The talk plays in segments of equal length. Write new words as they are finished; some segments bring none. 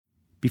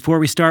Before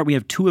we start, we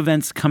have two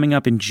events coming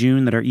up in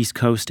June that our East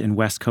Coast and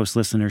West Coast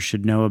listeners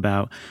should know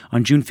about.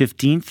 On June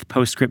 15th,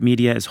 Postscript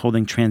Media is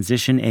holding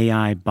Transition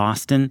AI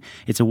Boston.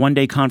 It's a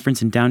one-day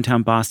conference in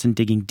downtown Boston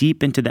digging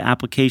deep into the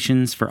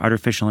applications for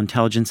artificial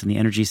intelligence in the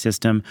energy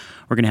system.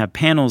 We're going to have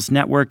panels,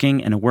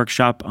 networking, and a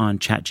workshop on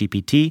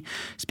ChatGPT.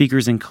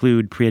 Speakers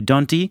include Priya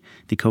Donti,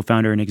 the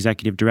co-founder and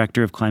executive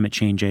director of Climate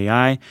Change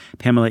AI,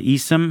 Pamela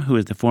Esom, who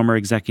is the former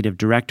executive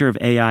director of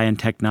AI and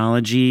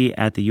technology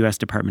at the U.S.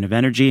 Department of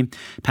Energy,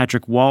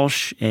 Patrick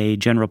Walsh, a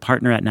general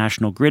partner at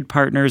National Grid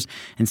Partners,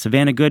 and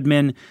Savannah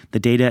Goodman, the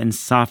data and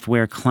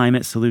software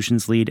climate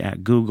solutions lead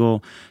at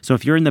Google. So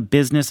if you're in the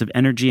business of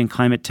energy and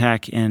climate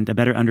tech and a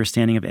better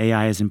understanding of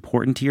AI is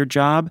important to your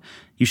job,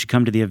 you should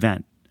come to the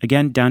event.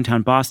 Again,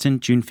 downtown Boston,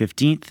 June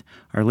 15th.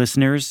 Our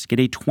listeners get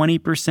a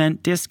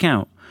 20%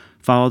 discount.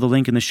 Follow the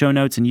link in the show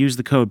notes and use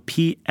the code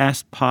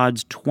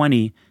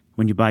PSPODS20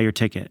 when you buy your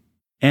ticket.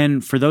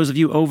 And for those of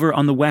you over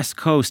on the West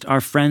Coast,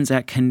 our friends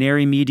at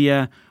Canary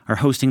Media are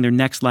hosting their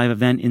next live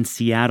event in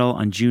Seattle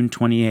on June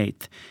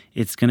 28th.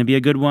 It's going to be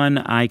a good one.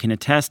 I can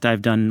attest.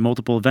 I've done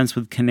multiple events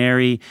with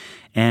Canary,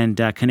 and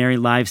Canary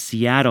Live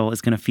Seattle is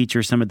going to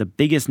feature some of the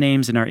biggest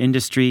names in our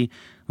industry,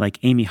 like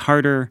Amy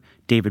Harder,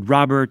 David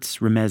Roberts,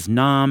 Ramez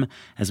Nam,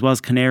 as well as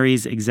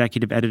Canary's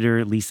executive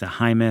editor, Lisa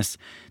Hymas.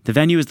 The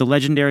venue is the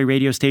legendary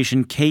radio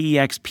station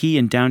KEXP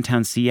in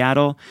downtown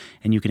Seattle,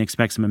 and you can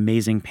expect some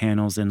amazing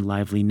panels and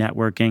lively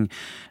networking.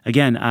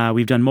 Again,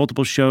 we've done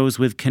multiple shows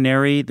with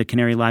Canary. The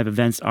Canary Live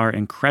events are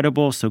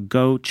incredible, so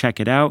go check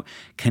it out.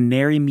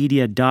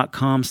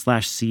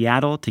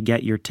 canarymedia.com/Seattle to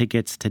get your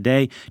tickets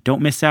today.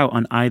 Don't miss out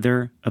on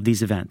either of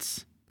these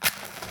events.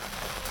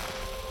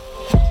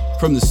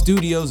 From the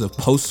studios of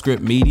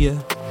Postscript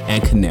Media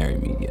and Canary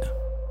Media.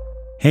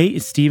 Hey,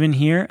 it's Steven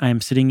here. I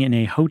am sitting in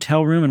a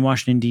hotel room in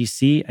Washington,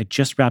 D.C. I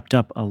just wrapped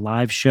up a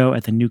live show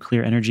at the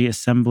Nuclear Energy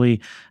Assembly.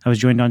 I was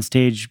joined on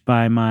stage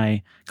by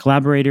my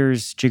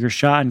collaborators, Jigar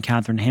Shah and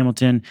Catherine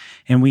Hamilton,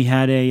 and we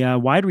had a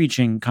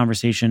wide-reaching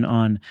conversation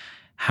on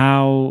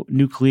how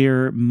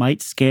nuclear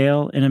might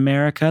scale in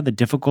America, the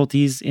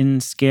difficulties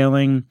in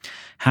scaling,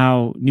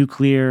 how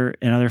nuclear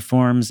and other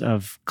forms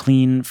of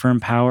clean, firm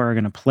power are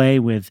going to play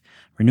with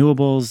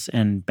renewables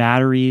and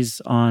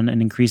batteries on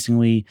an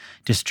increasingly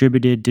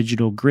distributed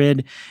digital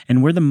grid,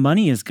 and where the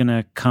money is going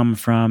to come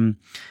from.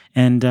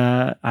 And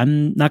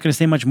I'm not going to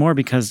say much more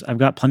because I've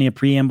got plenty of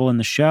preamble in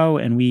the show,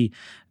 and we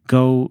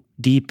go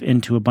deep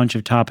into a bunch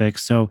of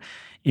topics. So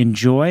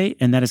enjoy,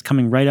 and that is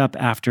coming right up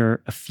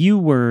after a few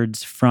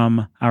words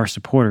from our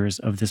supporters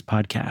of this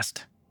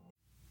podcast.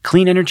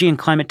 Clean energy and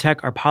climate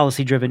tech are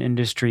policy-driven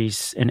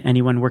industries, and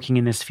anyone working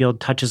in this field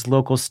touches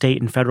local,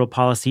 state, and federal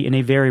policy in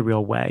a very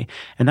real way.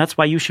 And that's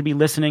why you should be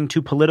listening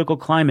to Political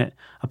Climate,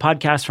 a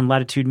podcast from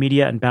Latitude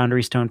Media and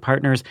Boundary Stone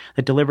Partners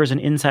that delivers an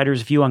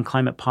insider's view on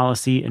climate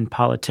policy and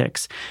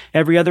politics.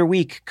 Every other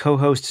week,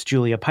 co-hosts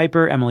Julia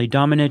Piper, Emily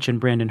Domenech, and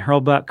Brandon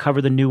Hurlbut cover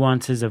the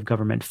nuances of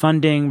government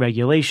funding,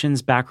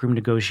 regulations, backroom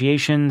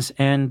negotiations,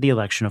 and the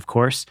election, of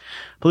course.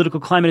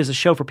 Political Climate is a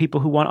show for people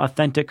who want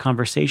authentic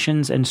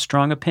conversations and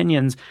strong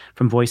opinions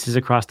from voices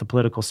across the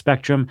political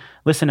spectrum.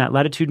 Listen at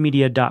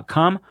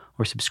latitudemedia.com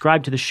or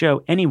subscribe to the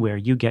show anywhere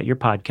you get your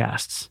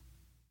podcasts.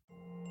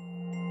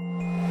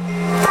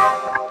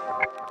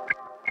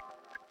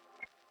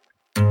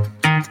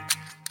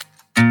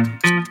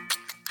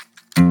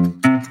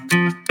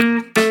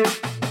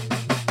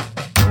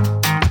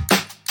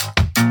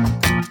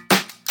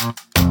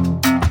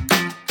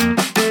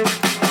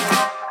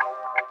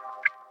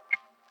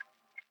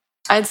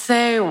 I'd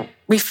say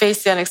we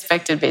face the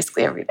unexpected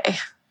basically every day.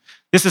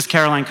 This is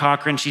Caroline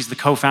Cochran. She's the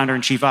co-founder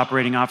and chief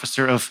operating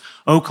officer of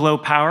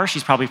Oklo Power.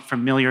 She's probably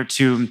familiar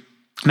to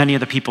many of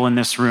the people in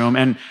this room,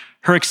 and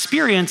her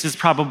experience is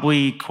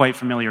probably quite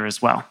familiar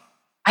as well.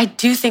 I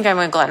do think I'm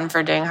a glutton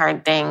for doing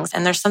hard things,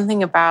 and there's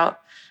something about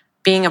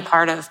being a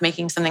part of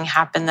making something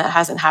happen that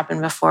hasn't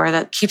happened before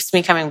that keeps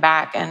me coming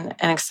back and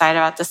excited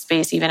about the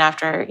space even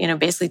after,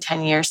 basically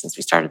 10 years since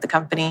we started the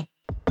company.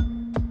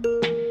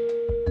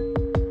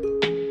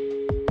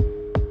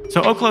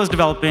 So Oklo is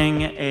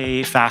developing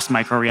a fast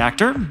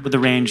microreactor with a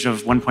range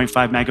of 1.5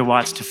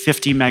 megawatts to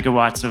 50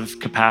 megawatts of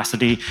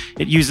capacity.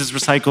 It uses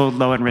recycled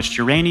low-enriched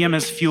uranium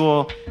as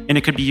fuel, and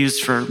it could be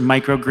used for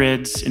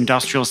microgrids,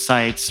 industrial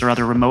sites, or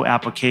other remote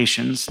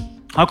applications.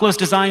 Oklo's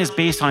design is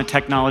based on a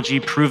technology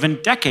proven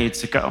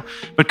decades ago,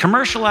 but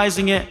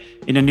commercializing it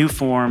in a new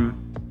form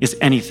is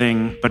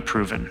anything but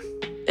proven.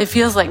 It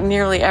feels like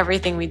nearly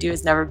everything we do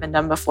has never been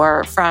done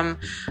before, from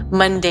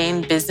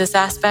mundane business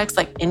aspects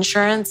like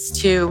insurance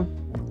to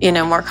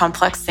more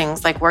complex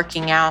things like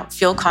working out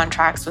fuel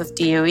contracts with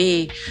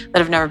DOE that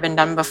have never been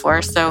done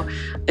before. So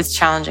it's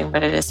challenging,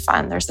 but it is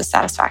fun. There's a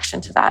satisfaction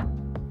to that.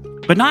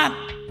 But not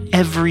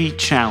every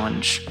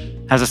challenge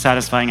has a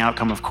satisfying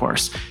outcome, of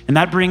course. And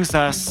that brings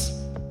us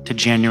to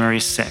January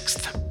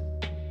 6th.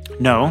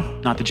 No,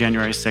 not the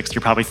January 6th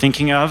you're probably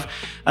thinking of.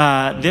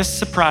 This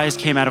surprise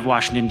came out of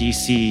Washington,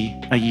 D.C.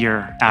 a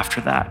year after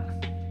that.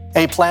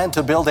 A plan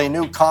to build a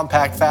new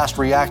compact fast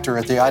reactor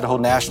at the Idaho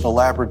National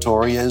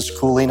Laboratory is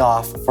cooling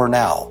off for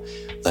now.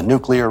 The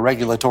Nuclear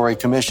Regulatory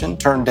Commission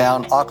turned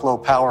down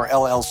Oklo Power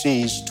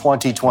LLC's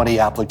 2020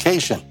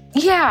 application.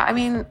 Yeah, I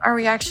mean, our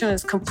reaction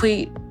was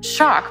complete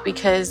shock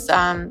because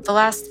the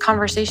last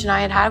conversation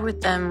I had with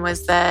them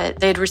was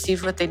that they'd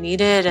received what they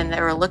needed and they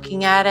were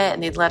looking at it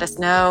and they'd let us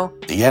know.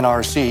 The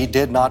NRC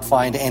did not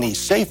find any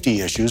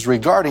safety issues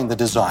regarding the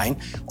design,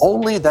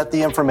 only that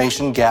the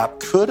information gap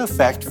could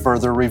affect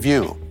further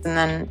review. And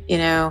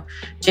then,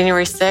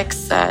 January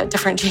 6th,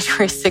 different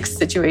January 6th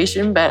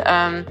situation, but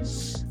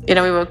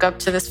we woke up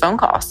to this phone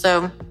call.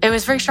 So it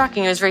was very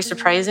shocking. It was very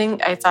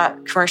surprising. I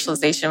thought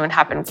commercialization would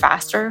happen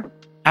faster.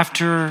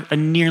 After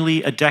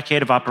nearly a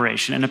decade of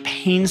operation and a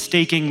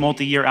painstaking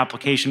multi-year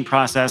application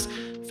process,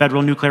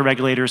 federal nuclear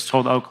regulators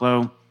told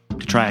Oklo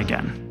to try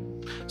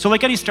again. So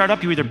like any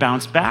startup, you either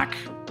bounce back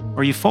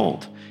or you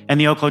fold. And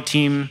the Oklo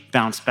team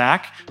bounced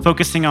back,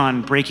 focusing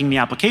on breaking the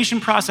application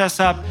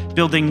process up,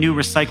 building new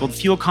recycled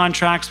fuel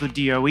contracts with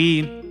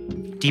DOE,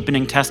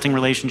 deepening testing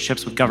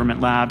relationships with government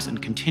labs,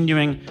 and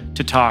continuing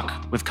to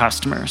talk with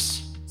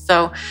customers.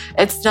 So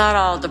it's not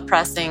all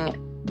depressing.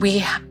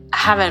 We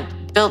haven't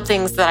built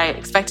things that I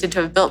expected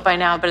to have built by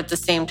now, but at the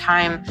same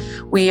time,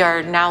 we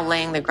are now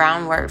laying the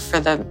groundwork for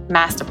the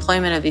mass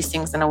deployment of these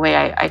things in a way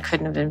I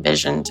couldn't have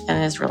envisioned,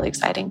 and it is really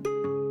exciting.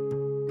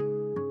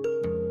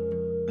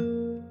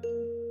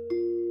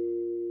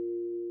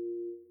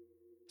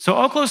 So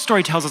Oklo's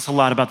story tells us a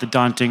lot about the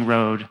daunting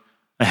road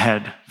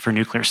ahead for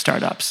nuclear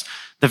startups.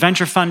 The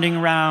venture funding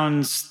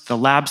rounds, the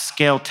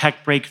lab-scale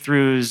tech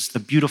breakthroughs, the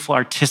beautiful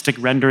artistic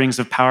renderings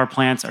of power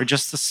plants are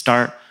just the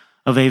start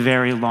of a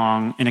very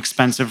long and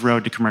expensive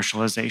road to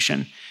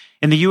commercialization.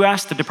 In the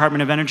US, the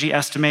Department of Energy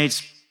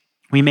estimates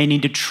we may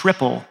need to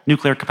triple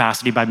nuclear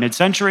capacity by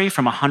mid-century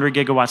from 100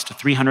 gigawatts to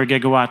 300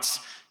 gigawatts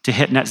to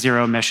hit net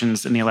zero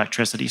emissions in the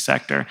electricity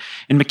sector.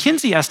 And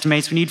McKinsey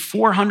estimates we need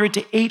 400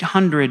 to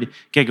 800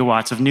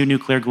 gigawatts of new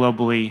nuclear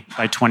globally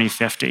by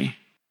 2050.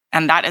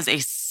 And that is a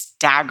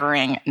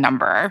staggering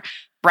number.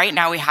 Right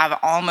now, we have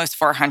almost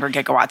 400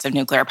 gigawatts of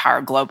nuclear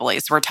power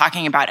globally. So we're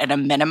talking about, at a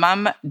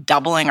minimum,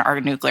 doubling our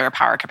nuclear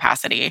power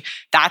capacity.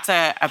 That's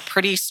a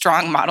pretty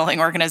strong modeling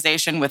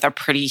organization with a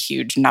pretty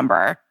huge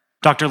number.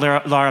 Dr.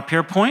 Laura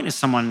Pierpoint is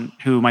someone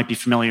who might be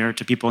familiar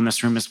to people in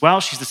this room as well.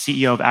 She's the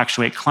CEO of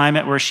Actuate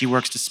Climate, where she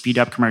works to speed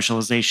up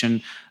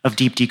commercialization of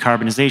deep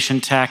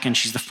decarbonization tech. And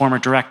she's the former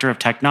director of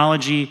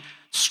technology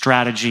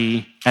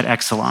strategy at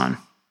Exelon.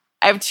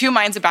 I have two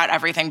minds about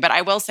everything, but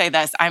I will say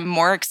this. I'm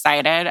more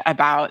excited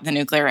about the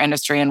nuclear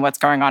industry and what's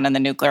going on in the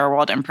nuclear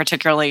world, and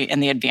particularly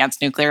in the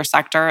advanced nuclear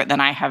sector, than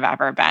I have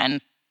ever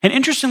been. And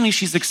interestingly,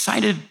 she's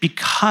excited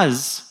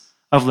because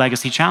of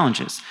legacy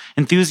challenges.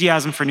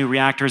 Enthusiasm for new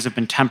reactors have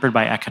been tempered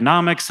by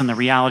economics and the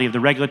reality of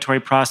the regulatory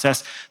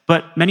process,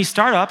 but many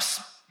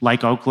startups, like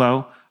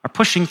Oklo, are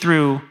pushing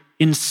through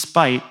in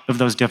spite of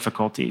those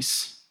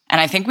difficulties. And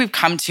I think we've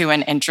come to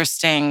an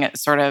interesting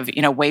sort of,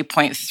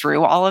 waypoint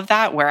through all of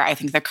that, where I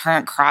think the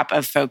current crop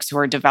of folks who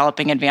are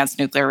developing advanced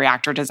nuclear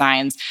reactor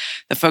designs,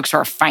 the folks who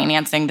are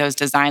financing those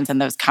designs and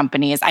those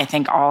companies, I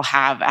think all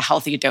have a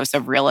healthy dose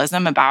of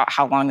realism about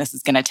how long this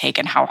is going to take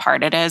and how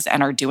hard it is,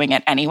 and are doing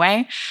it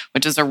anyway,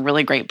 which is a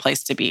really great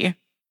place to be.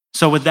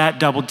 So with that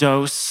double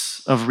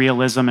dose of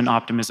realism and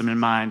optimism in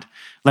mind,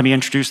 let me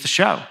introduce the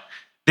show.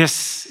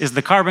 This is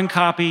The Carbon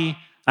Copy.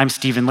 I'm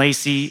Stephen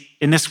Lacey.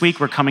 And this week,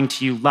 we're coming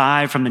to you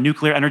live from the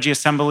Nuclear Energy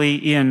Assembly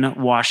in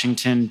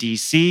Washington,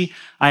 D.C.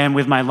 I am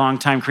with my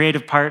longtime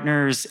creative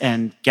partners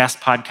and guest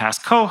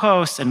podcast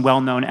co-hosts and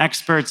well-known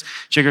experts,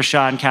 Jigar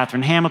Shah and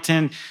Catherine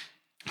Hamilton.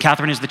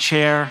 Catherine is the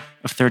chair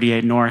of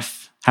 38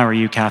 North. How are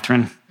you,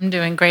 Catherine? I'm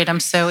doing great.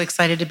 I'm so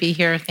excited to be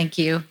here. Thank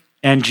you.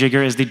 And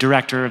Jigar is the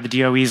director of the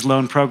DOE's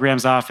Loan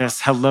Programs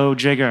Office. Hello,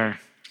 Jigar.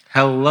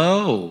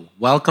 Hello.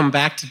 Welcome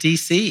back to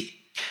D.C.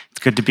 It's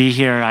good to be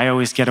here. I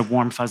always get a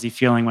warm, fuzzy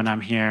feeling when I'm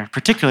here,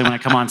 particularly when I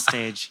come on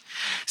stage.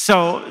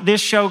 So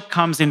this show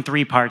comes in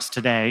three parts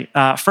today.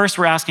 First,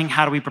 we're asking,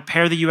 how do we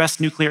prepare the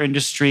U.S. nuclear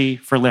industry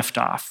for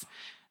liftoff?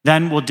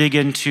 Then we'll dig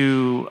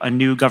into a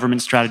new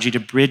government strategy to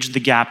bridge the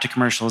gap to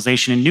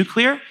commercialization in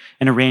nuclear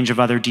and a range of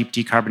other deep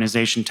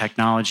decarbonization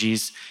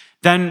technologies.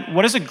 Then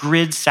what does a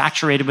grid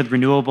saturated with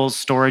renewables,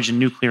 storage, and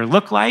nuclear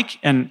look like?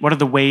 And what are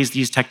the ways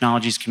these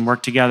technologies can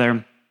work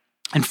together?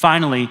 And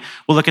finally,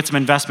 we'll look at some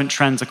investment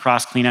trends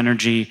across clean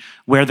energy,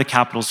 where the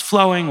capital's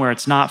flowing, where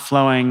it's not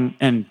flowing,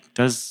 and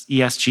does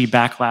ESG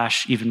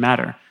backlash even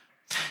matter?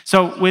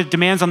 So with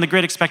demands on the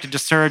grid expected to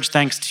surge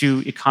thanks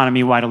to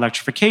economy-wide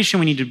electrification,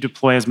 we need to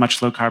deploy as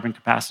much low-carbon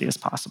capacity as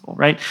possible,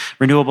 right?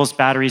 Renewables,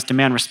 batteries,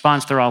 demand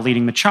response, they're all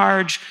leading the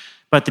charge.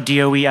 But the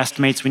DOE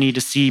estimates we need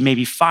to see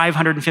maybe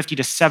 550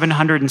 to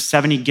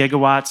 770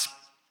 gigawatts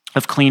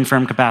of clean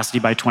firm capacity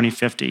by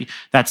 2050.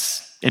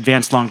 That's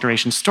advanced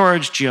long-duration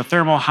storage,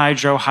 geothermal,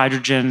 hydro,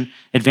 hydrogen,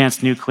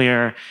 advanced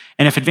nuclear.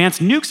 And if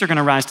advanced nukes are going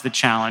to rise to the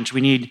challenge,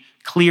 we need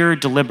clear,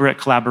 deliberate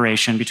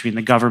collaboration between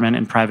the government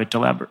and private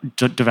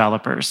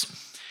developers.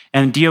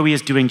 And DOE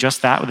is doing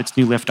just that with its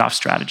new liftoff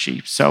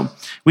strategy. So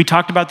we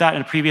talked about that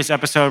in a previous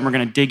episode, and we're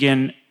going to dig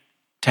in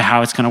to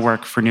how it's going to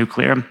work for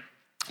nuclear.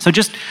 So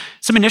just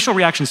some initial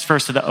reactions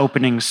first to the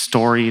opening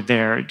story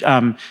there.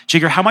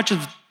 Jigar, how much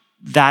of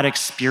that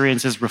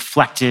experience is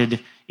reflected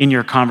in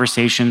your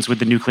conversations with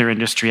the nuclear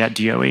industry at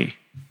DOE?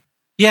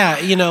 Yeah,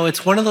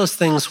 it's one of those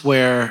things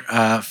where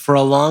for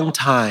a long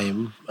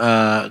time,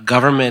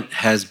 government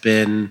has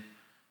been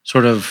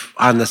sort of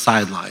on the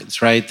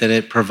sidelines, right? That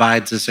it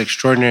provides this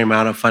extraordinary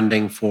amount of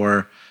funding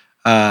for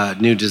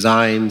new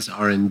designs,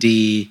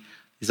 R&D,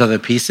 these other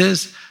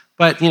pieces.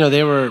 But,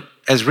 they were,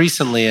 as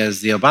recently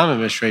as the Obama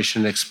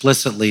administration,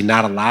 explicitly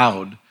not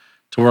allowed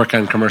to work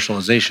on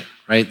commercialization,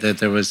 right? That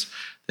there was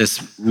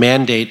this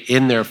mandate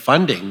in their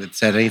funding that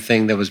said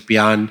anything that was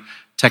beyond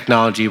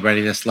technology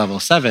readiness level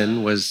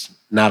 7 was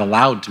not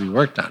allowed to be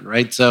worked on,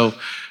 right? So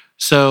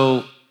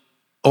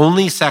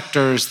only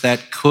sectors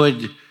that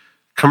could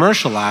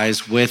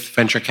commercialize with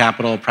venture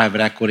capital,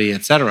 private equity,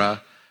 et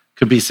cetera,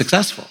 could be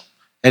successful.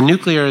 And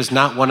nuclear is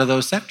not one of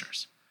those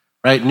sectors,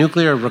 right?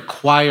 Nuclear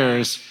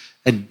requires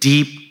a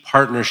deep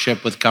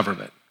partnership with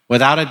government.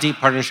 Without a deep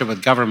partnership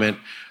with government,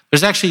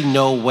 there's actually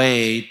no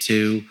way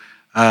to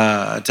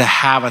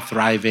have a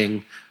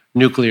thriving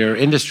nuclear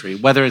industry,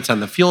 whether it's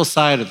on the fuel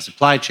side or the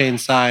supply chain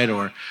side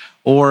or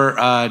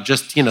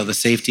just the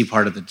safety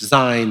part of the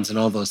designs and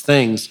all those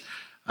things.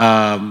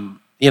 And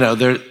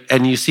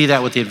you see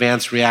that with the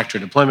Advanced Reactor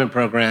Deployment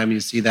Program. You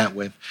see that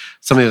with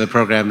some of the other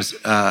programs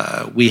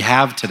we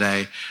have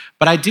today.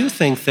 But I do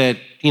think that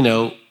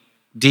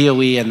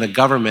DOE and the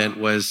government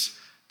was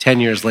 10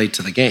 years late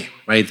to the game,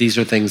 right? These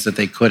are things that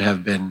they could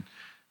have been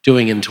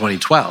doing in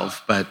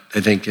 2012, but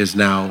I think is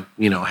now,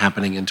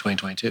 happening in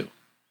 2022.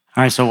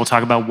 All right, so we'll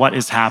talk about what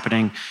is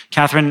happening.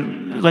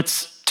 Catherine,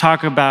 let's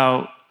talk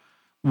about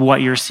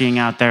what you're seeing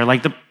out there.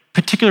 Like the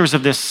particulars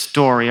of this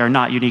story are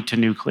not unique to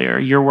nuclear.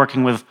 You're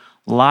working with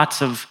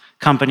lots of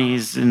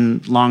companies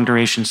in long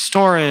duration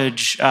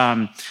storage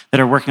that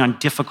are working on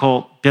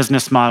difficult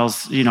business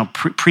models,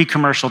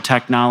 pre-commercial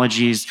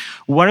technologies.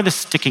 What are the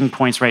sticking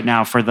points right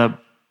now for the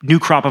new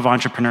crop of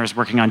entrepreneurs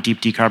working on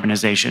deep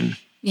decarbonization?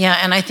 Yeah,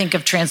 and I think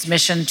of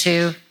transmission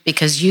too,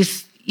 because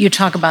you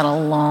talk about a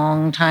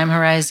long time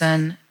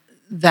horizon.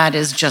 That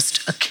is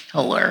just a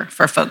killer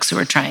for folks who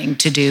are trying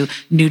to do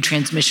new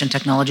transmission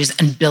technologies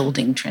and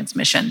building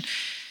transmission.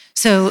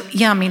 So,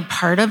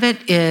 part of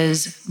it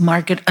is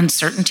market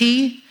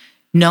uncertainty.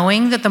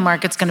 Knowing that the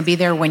market's going to be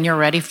there when you're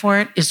ready for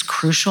it is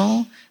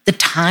crucial. The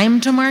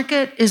time to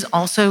market is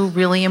also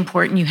really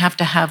important. You have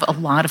to have a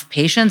lot of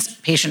patience,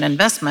 patient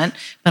investment,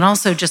 but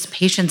also just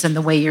patience in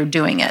the way you're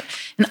doing it.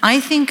 And I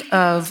think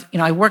of,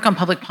 I work on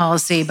public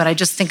policy, but I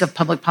just think of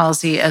public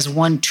policy as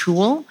one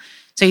tool.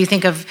 So you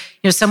think of,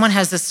 someone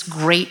has this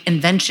great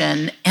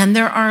invention, and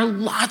there are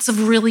lots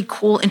of really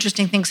cool,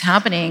 interesting things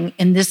happening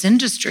in this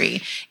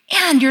industry.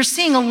 And you're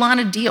seeing a lot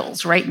of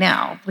deals right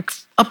now, like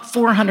up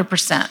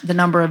 400%, the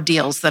number of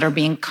deals that are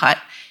being cut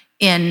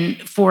in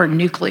for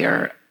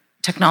nuclear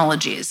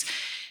technologies.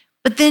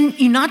 But then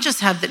you don't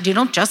just have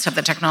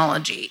the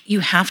technology. You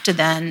have to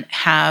then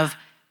have,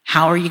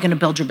 how are you going to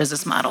build your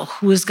business model?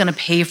 Who is going to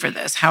pay for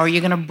this? How are you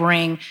going to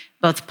bring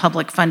both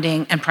public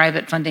funding and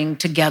private funding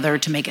together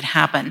to make it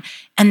happen?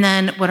 And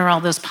then what are all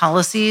those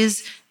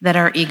policies that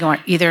are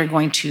either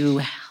going to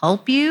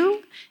help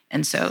you?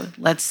 And so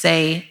let's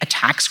say a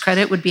tax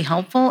credit would be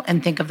helpful,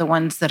 and think of the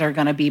ones that are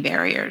going to be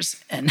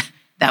barriers. And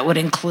that would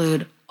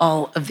include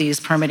all of these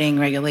permitting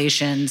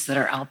regulations that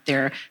are out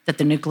there that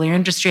the nuclear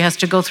industry has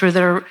to go through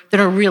that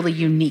are really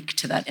unique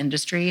to that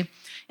industry.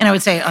 And I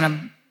would say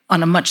on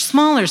a much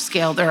smaller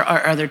scale, there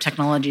are other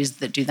technologies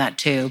that do that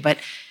too. But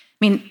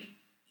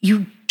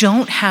you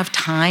don't have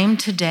time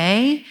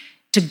today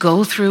to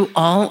go through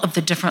all of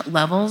the different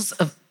levels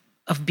of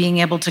being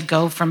able to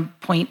go from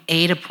point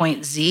A to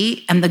point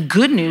Z. And the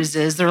good news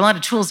is there are a lot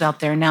of tools out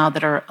there now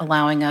that are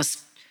allowing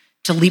us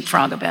to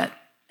leapfrog a bit.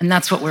 And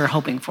that's what we're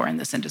hoping for in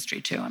this industry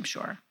too, I'm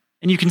sure.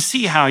 And you can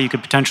see how you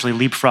could potentially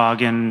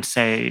leapfrog in,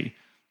 say,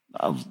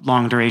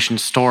 long duration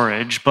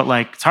storage, but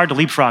it's hard to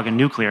leapfrog in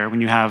nuclear when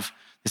you have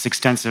this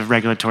extensive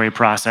regulatory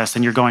process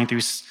and you're going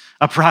through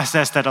a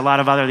process that a lot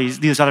of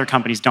these other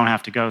companies don't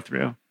have to go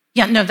through.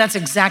 Yeah, no, that's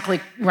exactly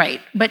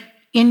right. But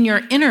in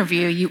your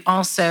interview,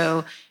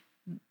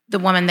 the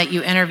woman that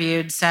you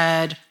interviewed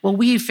said, well,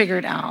 we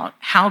figured out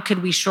how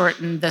could we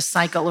shorten this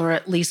cycle or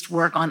at least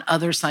work on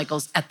other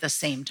cycles at the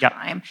same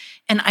time. Yep.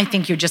 And I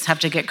think you just have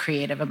to get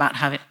creative about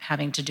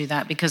having to do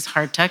that, because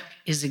hard tech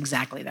is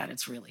exactly that.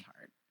 It's really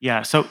hard.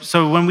 Yeah,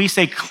 so when we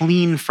say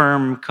clean,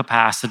 firm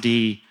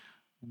capacity,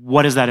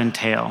 what does that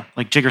entail?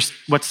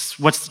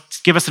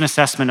 Jigar, give us an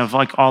assessment of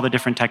all the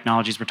different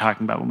technologies we're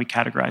talking about when we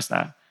categorize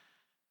that.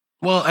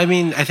 Well, I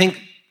think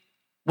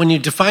when you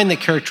define the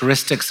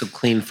characteristics of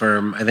clean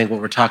firm, I think what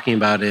we're talking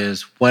about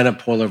is when a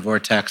polar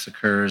vortex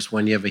occurs,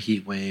 when you have a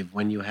heat wave,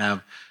 when you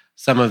have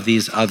some of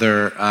these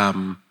other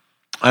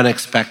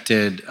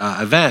unexpected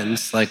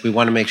events, we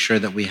want to make sure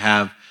that we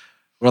have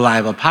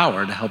reliable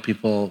power to help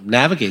people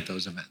navigate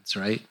those events,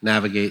 right?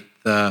 Navigate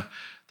the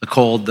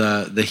cold,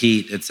 the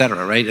heat, et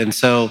cetera, right? And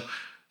so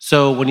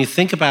when you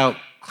think about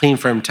clean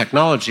firm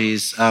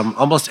technologies,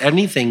 almost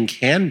anything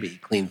can be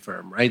clean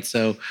firm, right?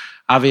 So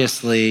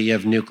obviously you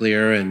have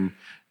nuclear and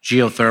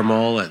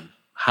geothermal and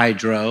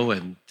hydro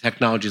and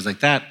technologies like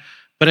that,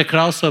 but it could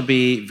also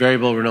be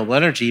variable renewable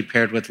energy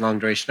paired with long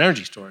duration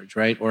energy storage,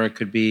 right? Or it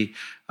could be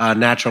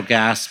natural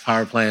gas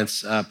power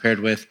plants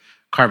paired with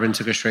carbon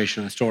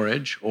sequestration and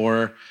storage,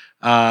 or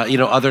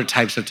other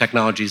types of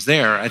technologies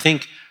there. I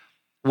think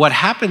what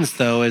happens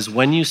though is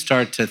when you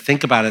start to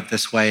think about it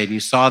this way, and you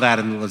saw that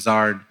in the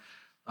Lazard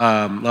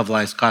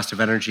levelized cost of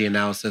energy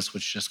analysis,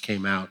 which just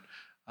came out,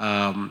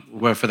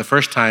 where for the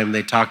first time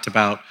they talked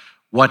about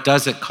what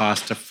does it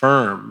cost to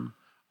firm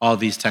all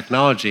these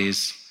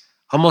technologies.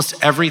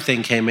 Almost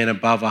everything came in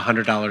above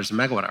 $100 a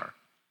megawatt hour,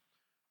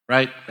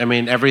 right? I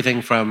mean,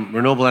 everything from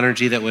renewable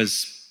energy that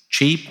was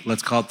cheap,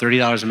 let's call it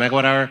 $30 a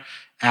megawatt hour,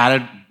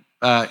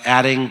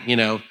 adding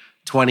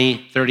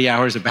 20, 30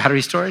 hours of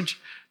battery storage,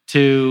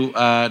 to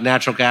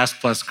natural gas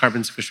plus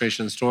carbon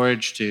sequestration and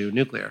storage, to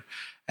nuclear.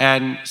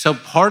 And so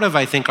part of,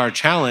 I think, our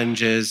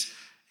challenge is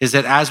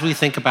that as we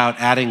think about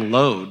adding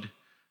load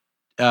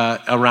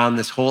around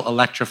this whole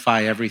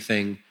electrify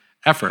everything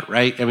effort,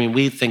 right? I mean,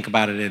 we think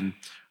about it in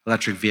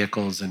electric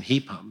vehicles and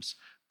heat pumps,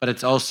 but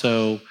it's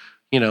also,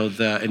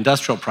 the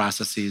industrial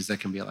processes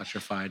that can be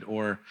electrified,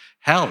 or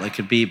hell, it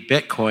could be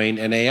Bitcoin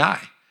and AI,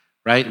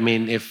 right? I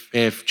mean, if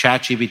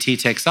ChatGPT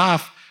takes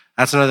off,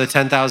 that's another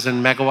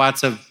 10,000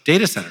 megawatts of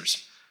data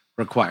centers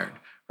required,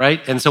 right?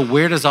 And so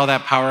where does all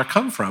that power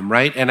come from,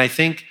 right? And I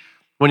think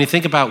when you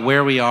think about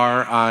where we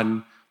are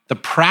on the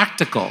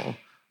practical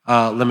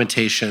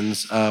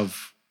limitations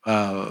of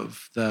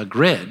the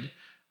grid,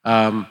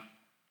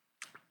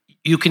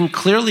 you can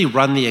clearly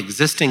run the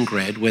existing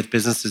grid with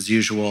business as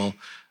usual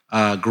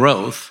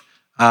growth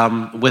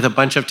with a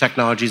bunch of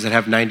technologies that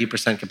have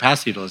 90%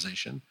 capacity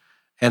utilization,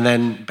 and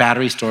then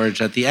battery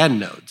storage at the end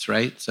nodes,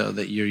 right? So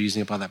that you're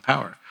using up all that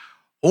power.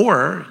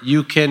 Or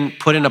you can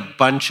put in a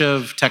bunch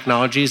of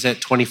technologies at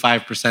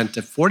 25%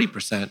 to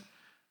 40%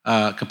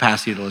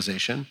 capacity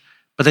utilization,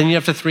 but then you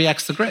have to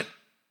 3x the grid,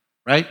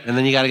 right? And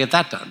then you got to get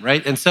that done,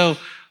 right? And so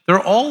there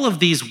are all of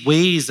these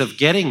ways of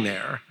getting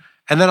there.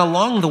 And then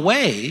along the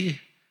way,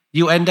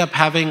 you end up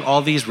having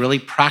all these really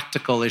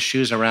practical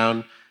issues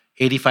around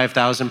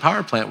 85,000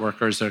 power plant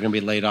workers that are going to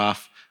be laid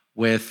off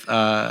with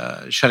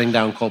shutting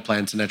down coal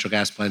plants and natural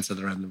gas plants at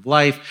their end of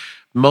life.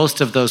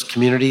 Most of those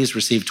communities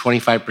receive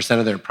 25%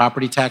 of their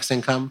property tax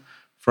income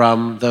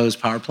from those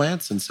power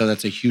plants. And so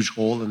that's a huge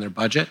hole in their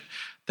budget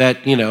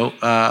that,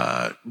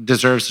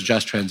 deserves a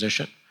just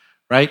transition,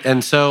 right?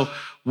 And so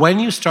when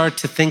you start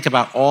to think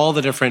about all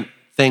the different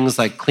things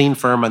like clean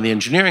firm on the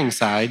engineering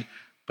side,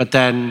 but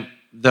then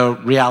the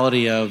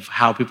reality of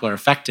how people are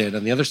affected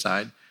on the other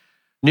side,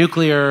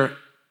 nuclear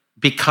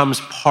becomes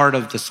part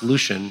of the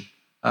solution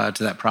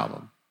to that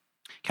problem.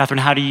 Catherine,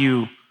 how do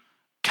you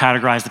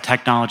categorize the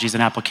technologies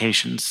and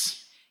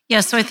applications? Yeah,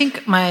 so I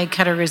think my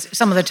categories,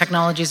 some of the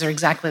technologies are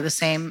exactly the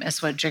same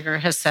as what Jigar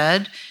has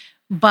said,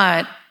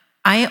 but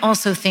I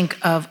also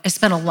I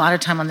spent a lot of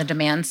time on the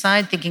demand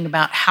side thinking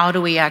about how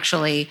do we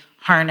actually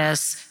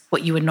harness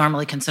what you would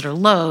normally consider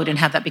load and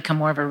have that become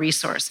more of a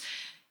resource.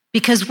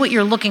 Because what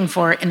you're looking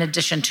for in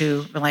addition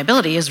to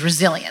reliability is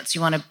resilience.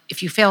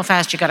 If you fail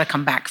fast, you got to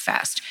come back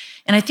fast.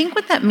 And I think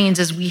what that means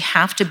is we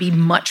have to be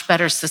much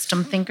better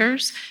system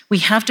thinkers. We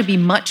have to be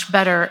much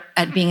better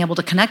at being able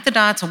to connect the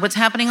dots on what's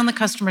happening on the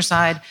customer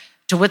side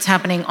to what's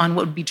happening on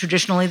what would be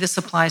traditionally the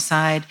supply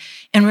side,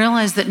 and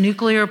realize that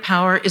nuclear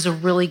power is a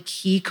really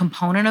key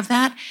component of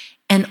that.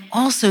 And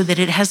also that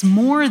it has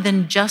more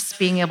than just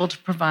being able to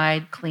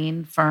provide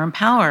clean, firm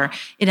power.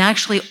 It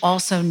actually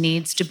also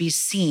needs to be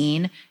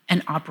seen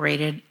and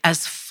operated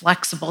as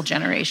flexible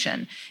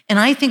generation. And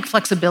I think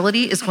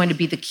flexibility is going to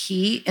be the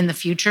key in the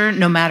future.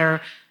 No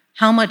matter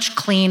how much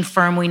clean,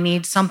 firm we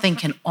need, something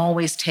can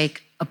always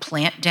take a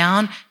plant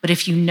down. But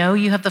if you know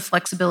you have the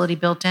flexibility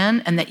built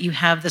in and that you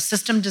have the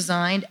system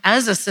designed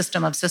as a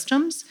system of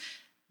systems,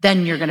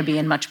 then you're going to be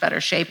in much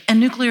better shape. And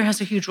nuclear has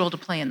a huge role to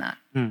play in that.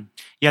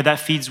 Yeah, that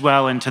feeds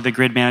well into the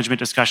grid management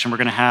discussion we're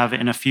going to have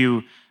in a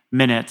few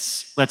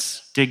minutes.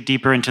 Let's dig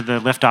deeper into the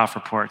liftoff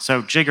report.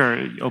 So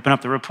Jigar, you open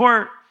up the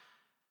report.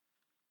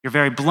 You're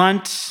very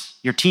blunt.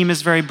 Your team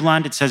is very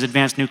blunt. It says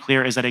advanced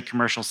nuclear is at a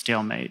commercial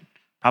stalemate.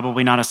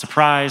 Probably not a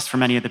surprise for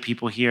many of the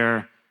people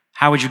here.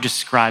 How would you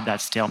describe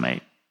that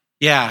stalemate?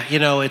 Yeah,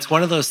 it's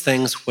one of those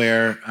things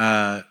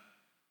where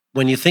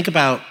when you think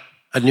about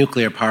a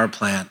nuclear power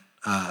plant,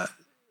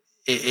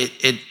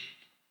 it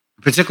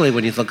particularly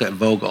when you look at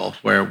Vogtle,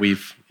 where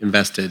we've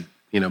invested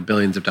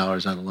billions of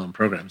dollars on a loan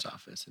programs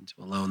office into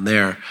a loan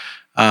there,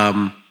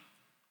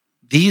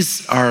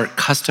 these are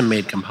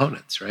custom-made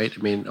components, right?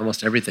 I mean,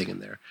 almost everything in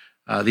there.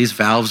 These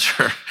valves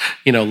are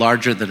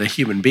larger than a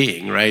human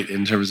being, right,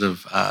 in terms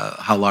of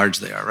how large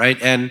they are,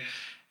 right? And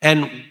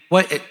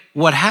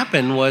what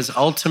happened was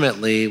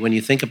ultimately, when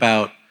you think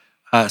about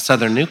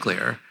Southern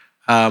Nuclear,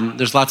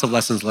 there's lots of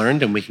lessons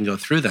learned, and we can go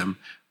through them.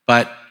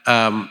 But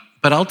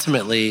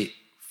ultimately,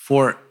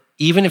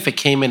 even if it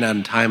came in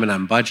on time and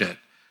on budget,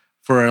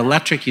 for an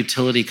electric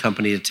utility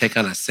company to take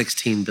on a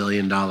 $16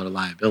 billion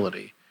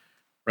liability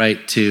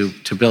right, to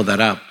build that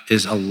up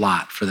is a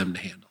lot for them to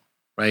handle,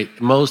 right?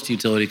 Most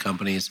utility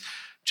companies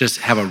just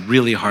have a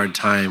really hard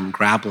time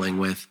grappling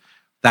with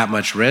that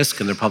much risk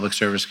and their public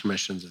service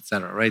commissions, et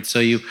cetera, right? So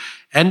you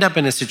end up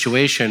in a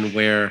situation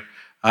where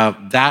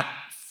that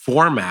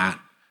format,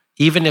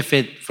 even if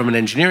it, from an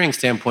engineering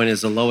standpoint,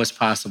 is the lowest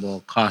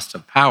possible cost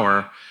of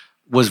power,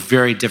 was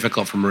very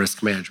difficult from a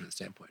risk management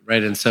standpoint,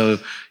 right? And so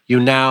you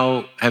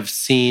now have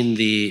seen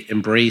the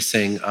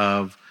embracing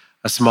of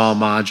a small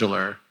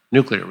modular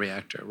nuclear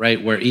reactor,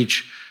 right? Where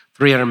each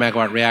 300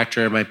 megawatt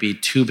reactor might be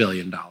 $2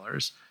 billion,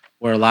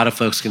 where a lot of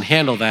folks can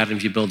handle that. And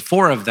if you build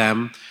 4 of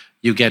them,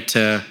 you get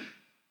to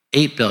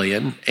 $8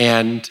 billion.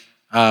 And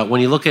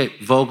when you look at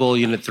Vogtle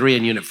Unit 3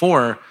 and Unit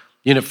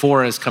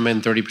 4 has come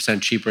in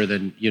 30% cheaper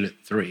than Unit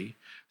 3.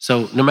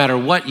 So no matter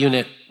what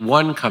Unit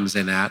 1 comes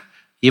in at,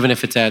 even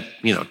if it's at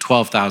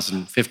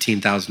 $12,000,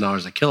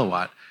 $15,000 a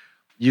kilowatt,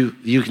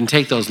 you can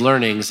take those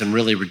learnings and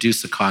really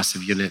reduce the cost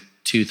of Unit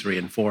 2, 3,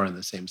 and 4 on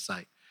the same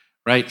site,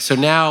 right? So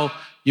now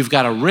you've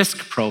got a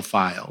risk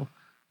profile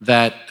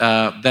that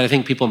I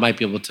think people might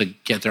be able to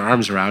get their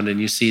arms around, and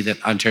you see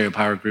that Ontario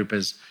Power Group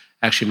has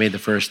actually made the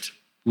first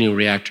new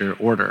reactor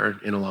order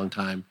in a long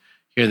time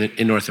here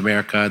in North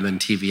America, and then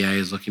TVA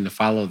is looking to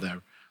follow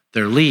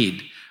their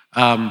lead.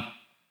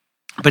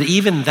 But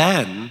even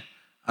then,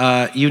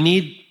 you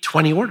need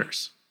 20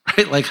 orders,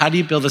 right? Like, how do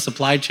you build a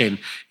supply chain?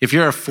 If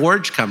you're a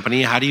forge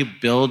company, how do you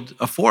build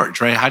a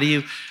forge, right? How do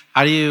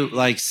you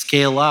like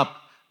scale up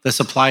the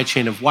supply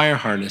chain of wire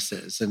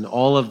harnesses and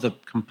all of the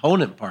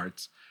component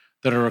parts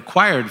that are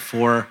required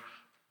for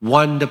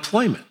one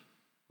deployment,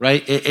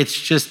 right? It's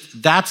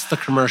just, that's the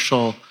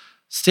commercial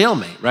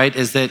stalemate, right?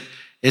 Is that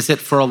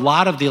for a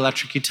lot of the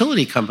electric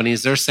utility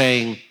companies, they're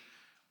saying,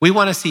 we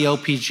want to see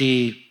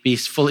OPG be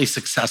fully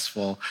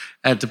successful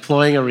at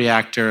deploying a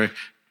reactor,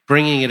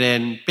 bringing it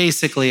in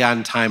basically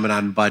on time and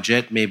on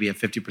budget, maybe a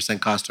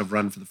 50% cost of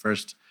run for the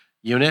first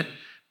unit,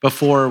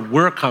 before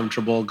we're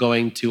comfortable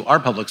going to our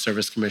Public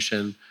Service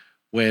Commission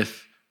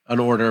with an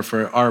order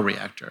for our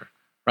reactor,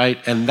 right?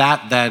 And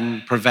that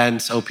then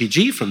prevents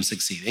OPG from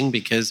succeeding,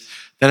 because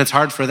then it's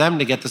hard for them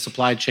to get the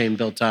supply chain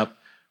built up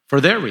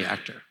for their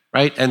reactor,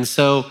 right? And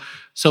so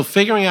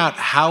figuring out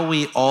how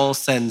we all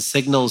send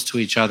signals to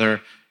each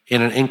other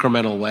in an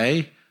incremental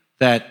way,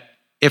 that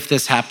if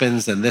this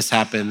happens,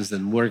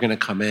 then we're going to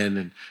come in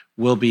and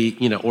we'll be,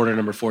 order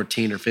number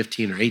 14 or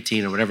 15 or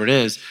 18 or whatever it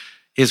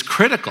is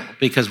critical,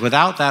 because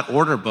without that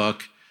order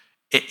book,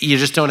 you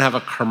just don't have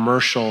a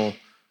commercial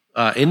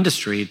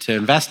industry to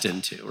invest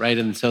into, right?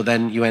 And so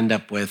then you end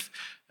up with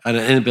an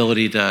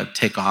inability to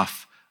take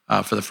off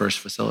for the first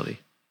facility.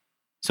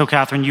 So,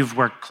 Catherine, you've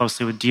worked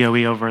closely with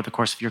DOE over the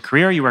course of your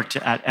career. You worked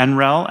at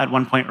NREL at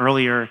one point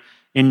earlier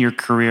in your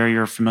career.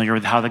 You're familiar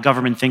with how the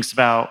government thinks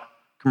about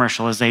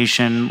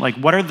commercialization. Like,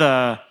 what are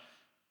the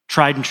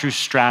tried and true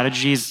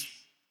strategies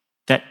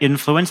that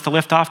influence the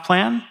liftoff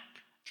plan?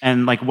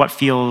 And like, what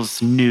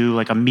feels new,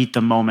 like a meet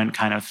the moment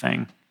kind of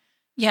thing?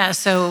 Yeah,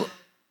 so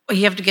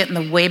you have to get in the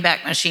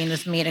Wayback Machine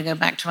with me to go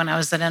back to when I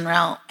was at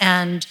NREL.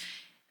 And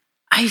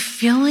I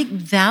feel like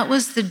that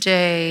was the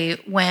day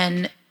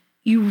when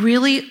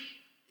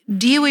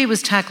DOE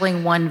was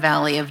tackling one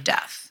valley of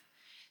death.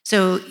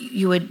 So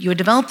you would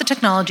develop the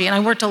technology, and I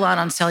worked a lot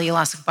on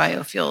cellulosic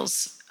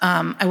biofuels.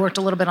 I worked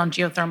a little bit on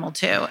geothermal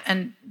too,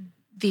 and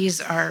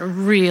these are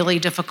really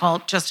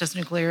difficult, just as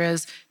nuclear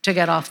is, to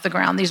get off the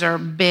ground. These are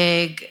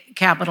big,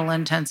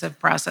 capital-intensive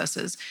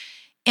processes.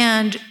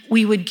 And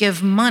we would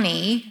give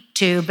money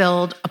to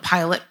build a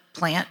pilot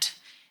plant,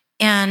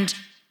 and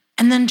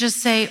then just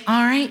say,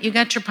 all right, you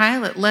got your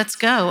pilot, let's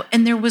go.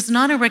 And there was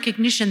not a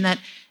recognition that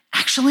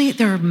actually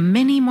there are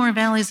many more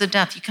valleys of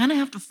death. You kind of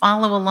have to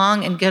follow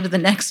along and go to the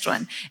next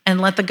one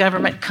and let the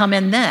government come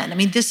in then. I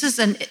mean, this is,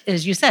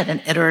 as you said,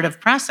 an iterative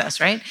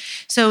process, right?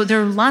 So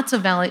there are lots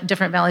of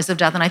different valleys of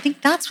death. And I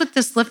think that's what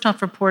this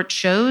liftoff report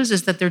shows,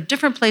 is that there are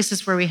different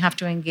places where we have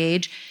to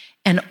engage.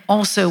 And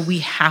also, we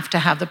have to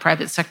have the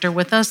private sector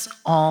with us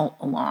all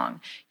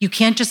along. You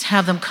can't just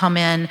have them come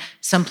in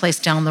someplace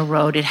down the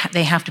road.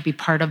 They have to be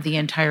part of the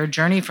entire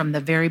journey from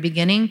the very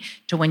beginning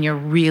to when you're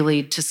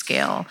really to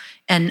scale.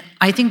 And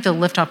I think the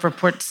liftoff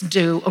reports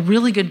do a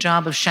really good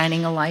job of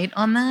shining a light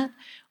on that,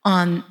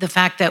 on the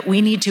fact that we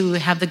need to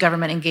have the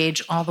government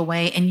engage all the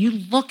way. And you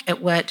look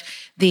at what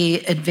the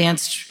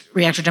Advanced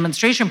Reactor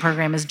Demonstration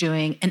Program is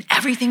doing, and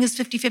everything is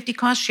 50-50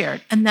 cost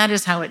shared. And that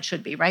is how it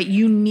should be, right?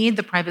 You need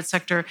the private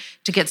sector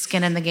to get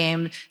skin in the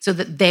game so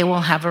that they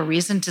will have a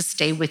reason to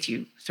stay with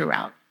you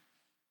throughout.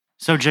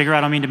 So, Jigger, I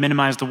don't mean to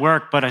minimize the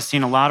work, but I've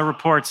seen a lot of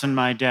reports in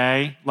my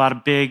day, a lot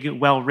of big,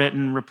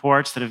 well-written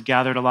reports that have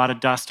gathered a lot of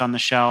dust on the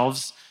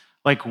shelves.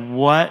 Like,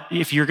 what,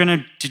 if you're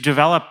going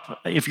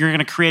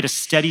to create a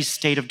steady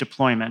state of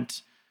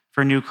deployment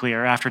for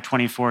nuclear after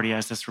 2040,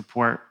 as this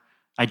report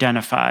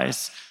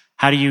identifies,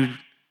 how do you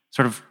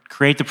sort of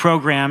create the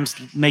programs,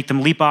 make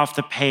them leap off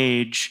the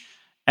page,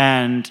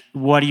 and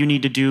what do you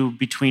need to do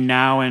between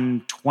now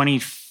and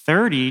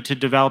 2030 to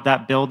develop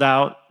that build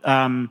out,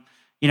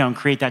 and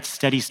create that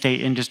steady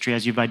state industry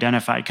as you've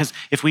identified? Because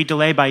if we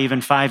delay by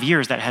even 5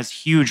 years, that has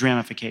huge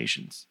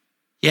ramifications.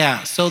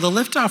 Yeah, so the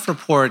liftoff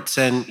reports,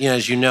 and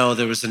as you know,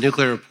 there was the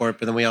nuclear report,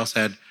 but then we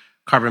also had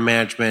carbon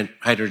management,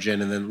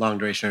 hydrogen, and then long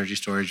duration energy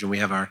storage, and we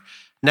have our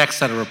next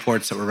set of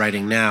reports that we're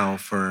writing now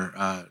for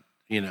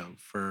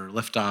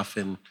liftoff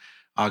in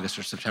August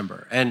or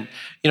September. And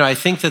I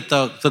think that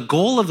the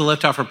goal of the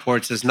liftoff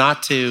reports is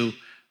not to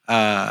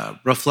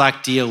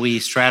reflect DOE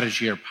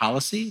strategy or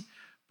policy,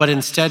 but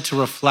instead to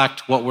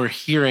reflect what we're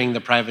hearing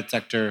the private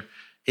sector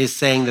is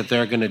saying that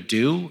they're going to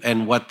do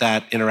and what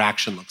that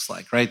interaction looks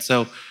like, right?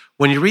 So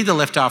when you read the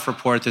liftoff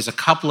report, there's a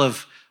couple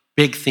of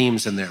big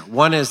themes in there.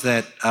 One is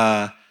that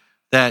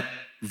that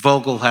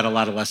Vogel had a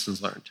lot of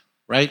lessons learned,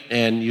 right?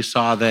 And you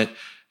saw that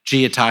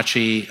GE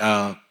Hitachi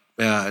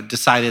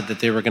decided that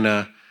they were going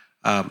to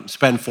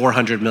spend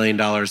 $400 million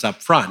up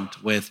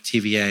front with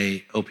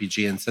TVA,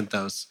 OPG, and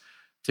Synthos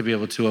to be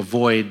able to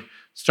avoid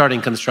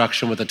starting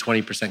construction with a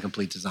 20%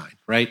 complete design,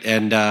 right?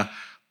 And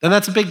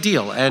that's a big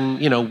deal. And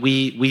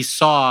we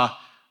saw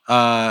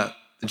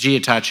GE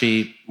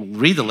Hitachi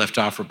read the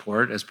liftoff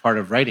report as part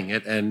of writing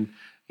it, and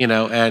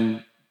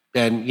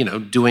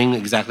doing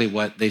exactly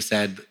what they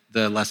said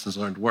the lessons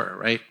learned were,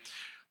 right?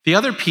 The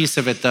other piece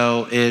of it,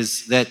 though,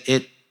 is that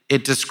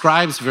it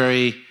describes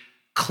very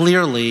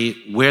clearly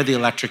where the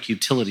electric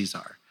utilities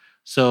are.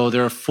 So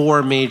there are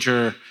 4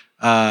 major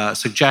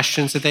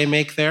suggestions that they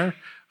make there.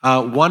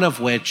 One of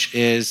which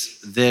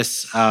is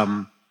this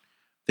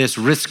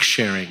risk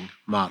sharing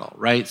model,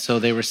 right? So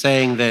they were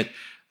saying that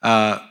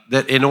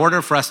in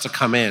order for us to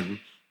come in,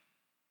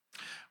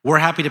 we're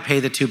happy to pay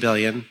the $2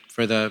 billion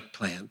for the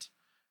plant,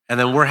 and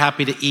then we're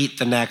happy to eat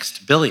the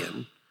next $1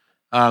 billion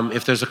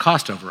if there's a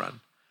cost overrun.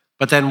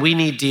 But then we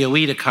need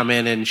DOE to come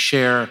in and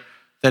share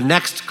the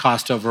next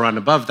cost overrun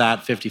above that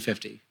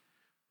 50-50,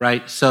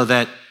 right? So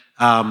that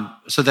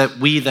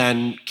we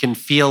then can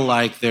feel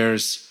like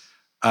there's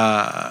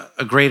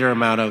a greater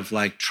amount of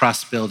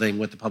trust building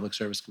with the public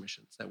service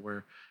commissions that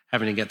we're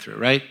having to get through,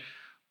 right?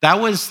 That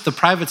was the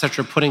private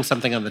sector putting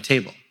something on the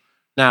table.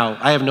 Now,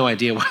 I have no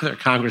idea whether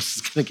Congress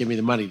is going to give me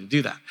the money to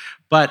do that,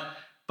 but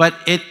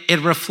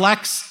it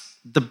reflects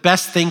the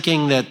best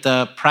thinking that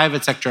the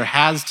private sector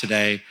has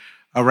today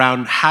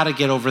around how to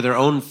get over their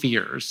own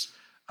fears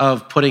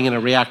of putting in a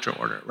reactor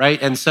order,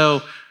 right? And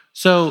so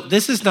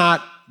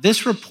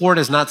this report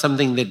is not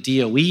something that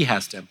DOE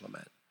has to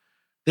implement.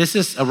 This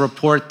is a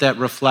report that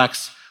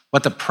reflects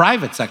what the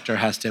private sector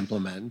has to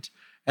implement.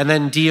 And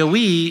then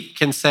DOE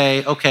can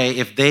say, okay,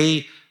 if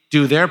they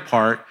do their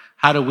part,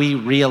 how do we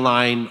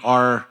realign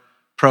our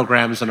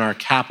programs and our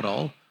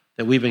capital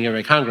that we've been given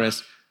by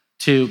Congress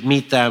to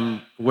meet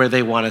them where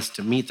they want us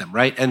to meet them,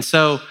 right? And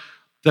so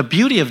the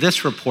beauty of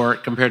this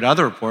report compared to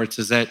other reports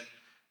is that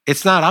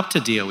it's not up to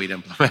DOE to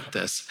implement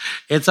this.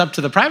 It's up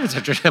to the private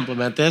sector to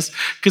implement this,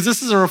 because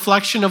this is a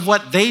reflection of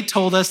what they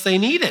told us they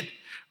needed,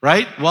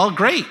 right? Well,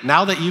 great.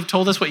 Now that you've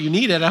told us what you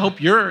needed, I hope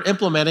you're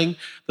implementing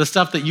the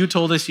stuff that you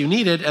told us you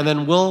needed, and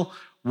then we'll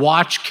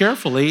watch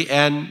carefully.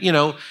 And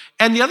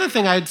the other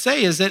thing I'd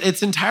say is that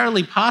it's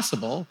entirely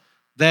possible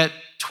that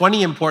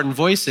 20 important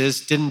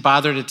voices didn't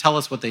bother to tell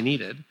us what they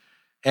needed.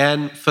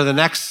 And for the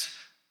next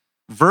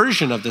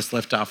version of this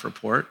liftoff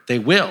report, they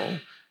will,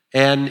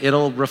 and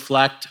it'll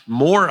reflect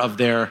more of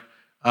their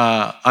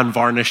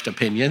unvarnished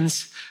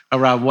opinions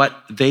around what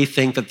they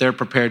think that they're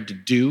prepared to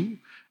do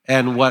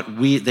and what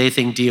they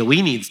think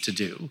DOE needs to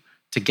do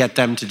to get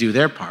them to do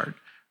their part,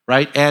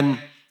 right? And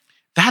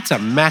that's a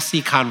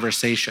messy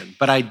conversation,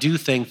 but I do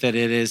think that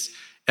it is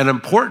an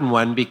important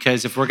one,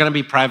 because if we're going to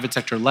be private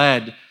sector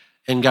led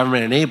and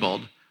government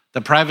enabled,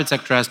 the private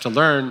sector has to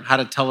learn how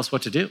to tell us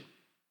what to do.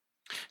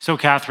 So,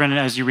 Catherine,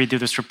 as you read through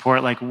this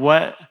report,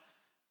 what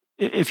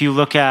if you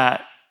look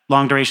at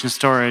long duration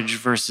storage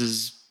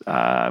versus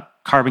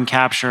carbon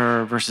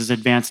capture versus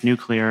advanced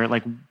nuclear?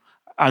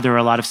 Are there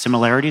a lot of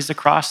similarities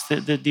across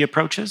the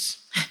approaches?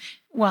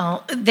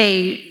 Well,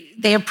 they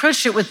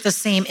approached it with the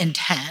same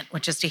intent,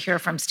 which is to hear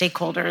from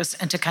stakeholders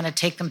and to kind of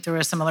take them through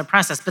a similar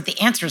process. But the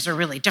answers are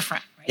really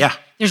different, right? Yeah.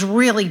 There's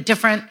really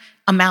different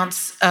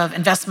amounts of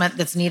investment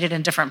that's needed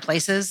in different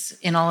places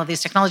in all of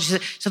these technologies.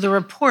 So the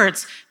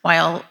reports,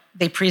 while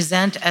they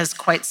present as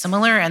quite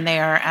similar and they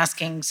are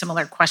asking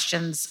similar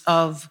questions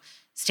of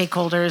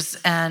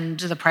stakeholders and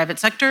the private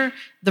sector,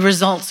 the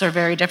results are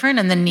very different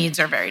and the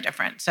needs are very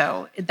different.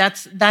 So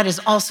that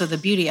is also the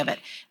beauty of it.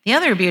 The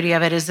other beauty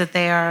of it is that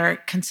they are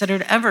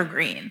considered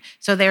evergreen.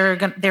 So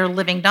they're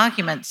living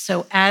documents.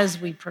 So as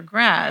we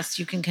progress,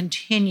 you can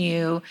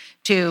continue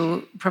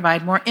to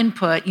provide more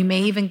input. You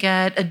may even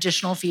get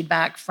additional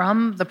feedback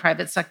from the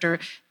private sector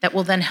that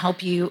will then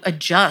help you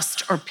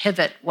adjust or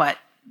pivot what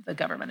the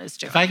government is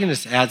doing. If I can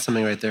just add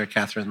something right there,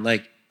 Catherine,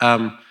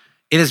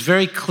 it is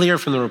very clear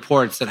from the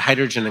reports that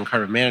hydrogen and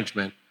carbon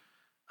management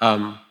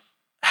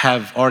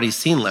have already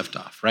seen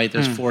liftoff, right?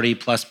 There's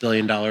 $40+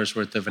 billion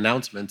worth of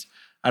announcements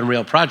on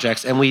real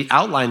projects. And we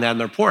outline that in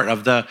the report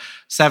of the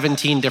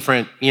 17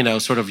 different,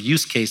 sort of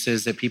use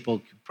cases that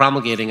people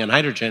promulgating on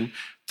hydrogen.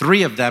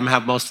 3 of them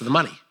have most of the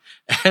money.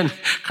 And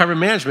carbon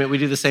management, we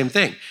do the same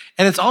thing.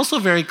 And it's also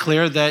very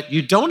clear that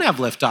you don't have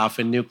liftoff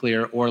in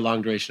nuclear or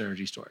long duration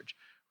energy storage,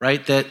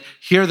 right? That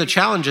here are the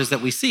challenges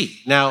that we see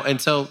now.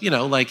 And so,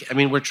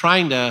 we're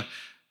trying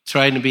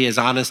to be as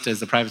honest as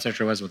the private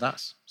sector was with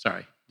us.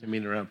 Sorry, didn't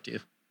mean to interrupt you.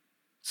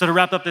 So to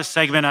wrap up this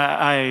segment,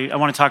 I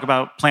want to talk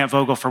about Plant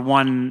Vogtle for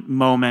one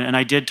moment. And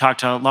I did talk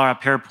to Laura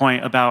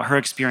Pearpoint about her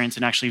experience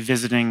in actually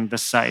visiting the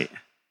site.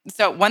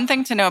 So one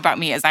thing to know about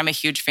me is I'm a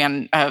huge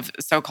fan of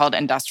so-called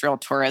industrial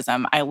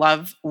tourism. I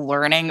love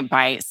learning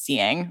by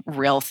seeing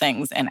real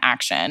things in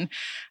action.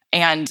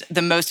 And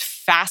the most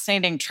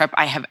fascinating trip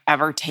I have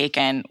ever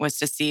taken was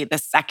to see the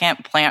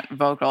second Plant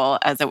Vogtle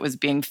as it was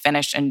being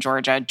finished in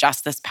Georgia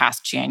just this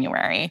past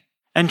January.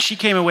 And she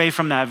came away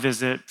from that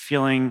visit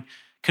feeling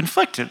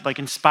conflicted, like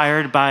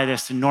inspired by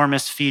this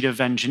enormous feat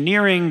of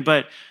engineering,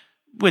 but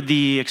with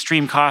the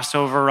extreme cost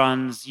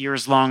overruns,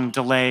 years-long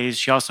delays,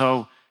 she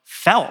also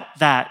felt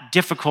that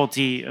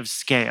difficulty of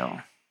scale.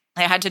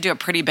 They had to do a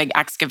pretty big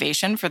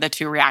excavation for the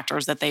 2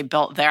 reactors that they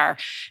built there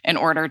in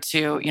order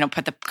to,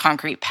 put the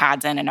concrete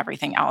pads in and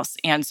everything else.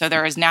 And so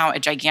there is now a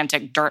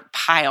gigantic dirt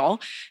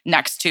pile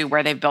next to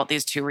where they've built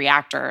these 2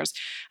 reactors.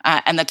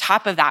 And the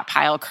top of that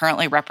pile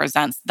currently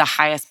represents the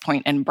highest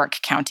point in Burke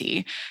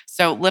County.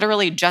 So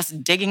literally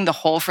just digging the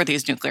hole for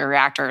these nuclear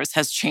reactors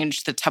has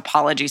changed the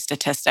topology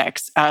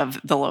statistics of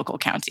the local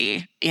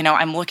county.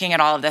 I'm looking at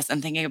all of this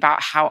and thinking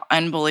about how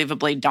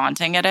unbelievably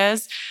daunting it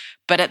is.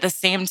 But at the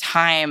same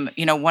time,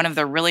 one of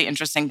the really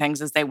interesting things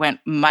is they went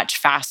much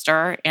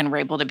faster and were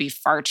able to be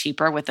far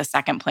cheaper with the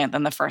second plant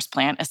than the first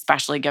plant,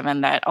 especially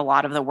given that a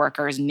lot of the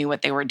workers knew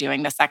what they were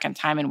doing the second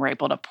time and were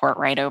able to port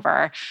right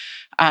over.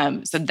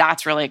 So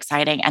that's really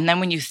exciting. And then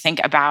when you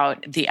think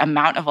about the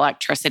amount of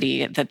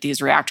electricity that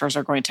these reactors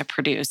are going to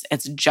produce,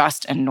 it's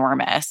just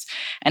enormous.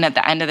 And at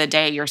the end of the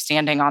day, you're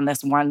standing on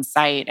this one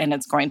site and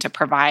it's going to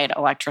provide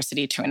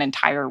electricity to an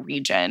entire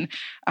region.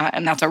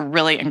 And that's a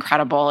really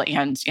incredible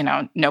and,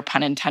 no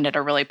pun intended,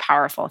 a really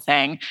powerful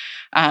thing.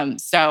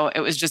 So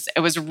it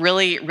was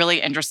really, really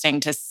interesting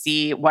to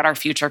see what our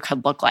future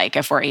could look like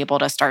if we're able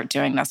to start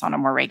doing this on a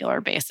more regular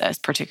basis,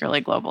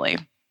 particularly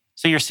globally.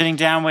 So you're sitting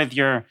down with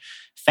your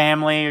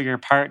family or your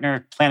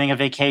partner planning a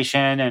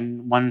vacation,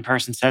 and one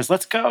person says,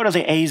 let's go to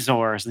the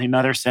Azores, and the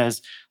other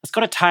says, let's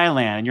go to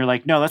Thailand. And you're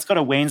like, no, let's go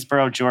to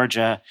Waynesboro,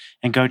 Georgia,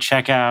 and go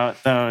check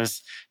out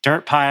those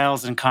dirt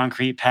piles and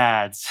concrete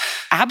pads.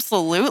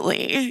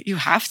 Absolutely. You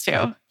have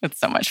to. It's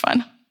so much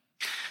fun.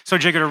 So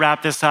Jigger, to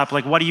wrap this up,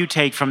 what do you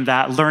take from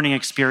that learning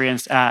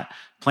experience at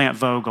Plant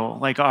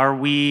Vogtle? Are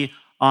we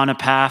on a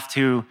path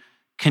to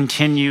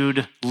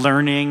continued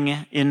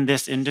learning in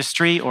this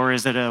industry, or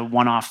is it a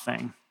one-off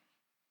thing?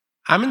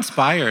 I'm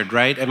inspired,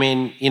 right?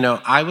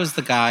 I was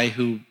the guy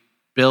who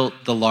built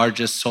the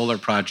largest solar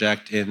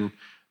project in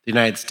the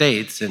United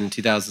States in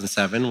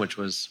 2007, which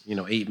was,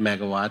 8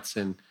 megawatts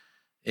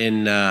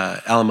in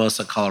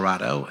Alamosa,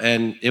 Colorado.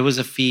 And it was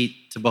a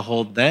feat to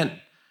behold then.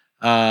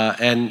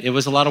 And it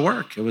was a lot of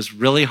work. It was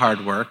really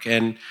hard work.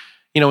 And,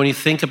 when you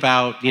think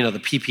about, the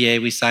PPA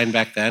we signed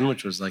back then,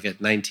 which was at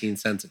 19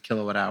 cents a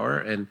kilowatt hour,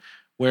 and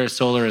where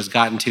solar has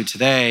gotten to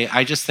today,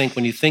 I just think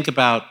when you think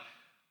about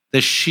the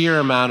sheer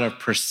amount of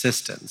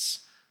persistence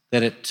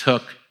that it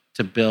took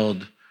to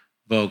build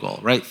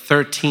Vogtle, right?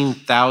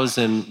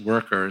 13,000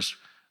 workers,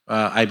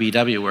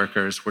 IBW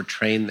workers, were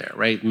trained there,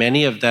 right?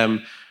 Many of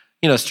them,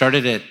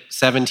 started at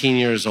 17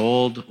 years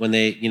old when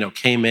they,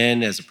 came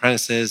in as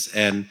apprentices,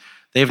 and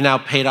they've now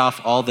paid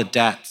off all the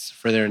debts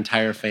for their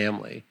entire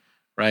family,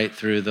 right?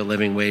 Through the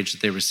living wage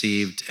that they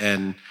received.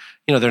 And,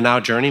 they're now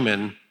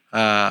journeymen,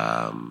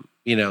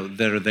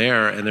 that are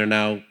there, and they're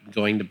now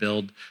going to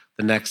build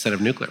the next set of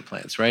nuclear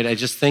plants, right? I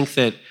just think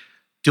that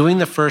doing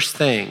the first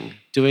thing,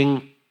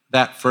 doing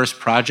that first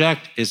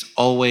project is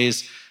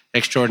always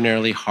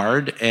extraordinarily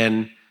hard.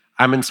 And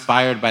I'm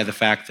inspired by the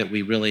fact that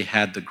we really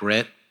had the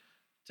grit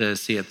to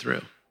see it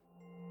through.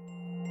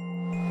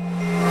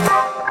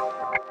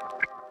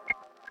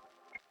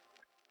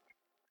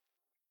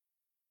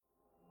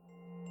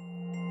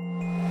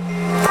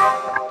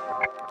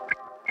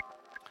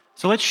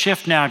 So let's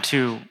shift now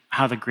to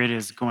how the grid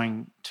is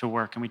going to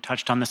work. And we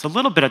touched on this a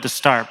little bit at the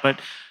start, but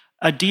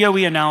a DOE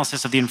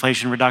analysis of the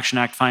Inflation Reduction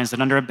Act finds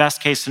that under a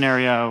best case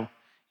scenario,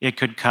 it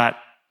could cut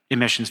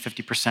emissions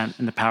 50%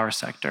 in the power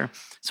sector.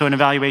 So an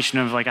evaluation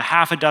of a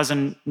half a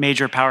dozen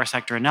major power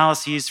sector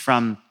analyses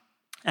from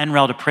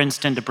NREL to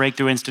Princeton to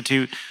Breakthrough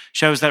Institute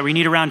shows that we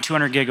need around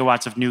 200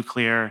 gigawatts of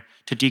nuclear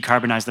to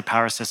decarbonize the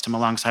power system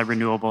alongside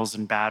renewables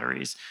and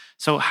batteries.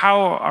 So how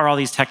are all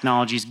these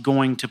technologies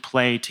going to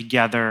play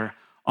together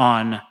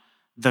on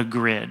the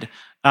grid?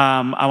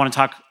 I want to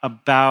talk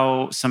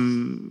about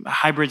some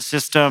hybrid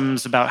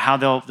systems, about how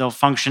they'll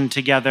function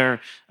together.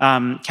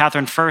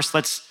 Catherine, first,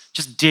 let's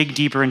just dig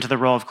deeper into the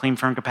role of clean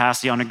firm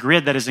capacity on a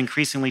grid that is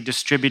increasingly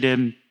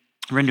distributed,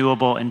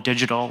 renewable, and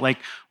digital. What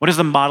does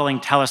the modeling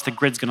tell us the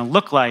grid's going to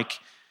look like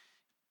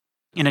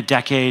in a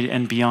decade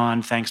and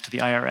beyond, thanks to the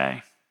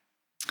IRA?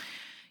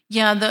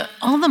 Yeah,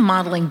 all the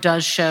modeling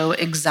does show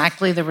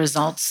exactly the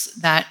results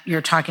that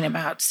you're talking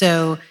about.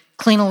 So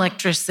clean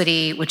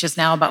electricity, which is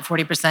now about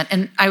 40%.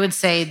 And I would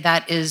say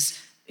that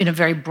is, in a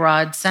very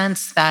broad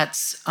sense,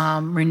 that's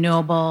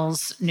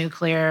renewables,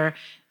 nuclear,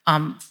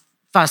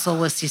 fossil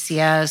with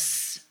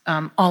CCS,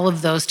 all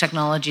of those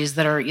technologies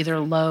that are either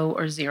low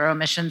or zero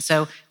emissions.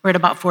 So we're at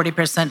about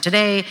 40%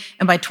 today,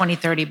 and by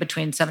 2030,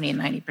 between 70 and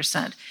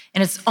 90%.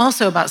 And it's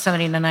also about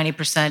 70 to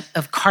 90%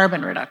 of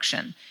carbon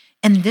reduction.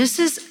 And this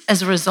is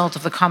as a result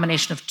of the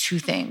combination of two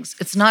things.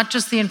 It's not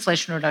just the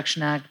Inflation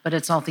Reduction Act, but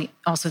it's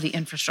also the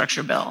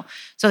infrastructure bill.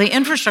 So the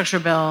infrastructure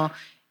bill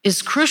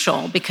is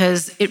crucial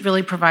because it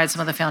really provides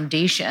some of the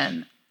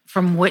foundation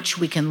from which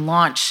we can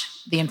launch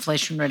the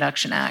Inflation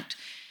Reduction Act.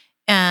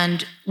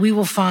 And we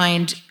will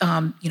find,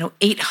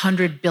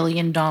 $800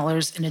 billion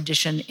in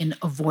addition in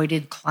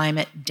avoided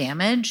climate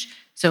damage.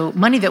 So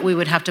money that we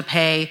would have to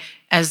pay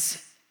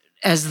as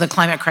the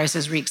climate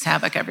crisis wreaks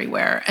havoc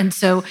everywhere. And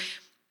so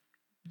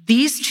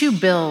these two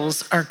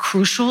bills are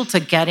crucial to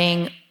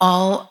getting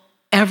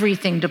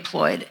everything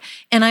deployed.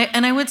 And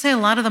I would say a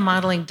lot of the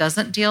modeling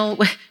doesn't deal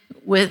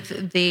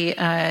with the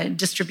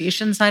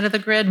distribution side of the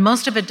grid.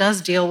 Most of it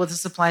does deal with the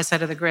supply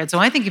side of the grid. So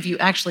I think if you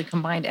actually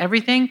combine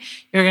everything,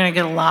 you're going to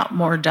get a lot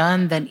more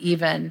done than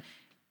even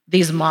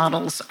these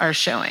models are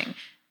showing.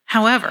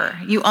 However,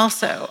 you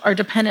also are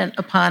dependent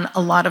upon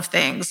a lot of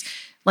things.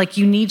 Like,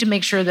 you need to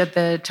make sure that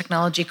the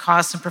technology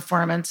costs and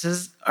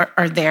performances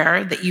are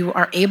there, that you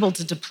are able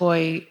to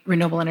deploy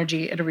renewable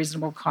energy at a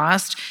reasonable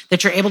cost,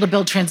 that you're able to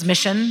build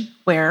transmission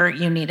where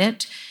you need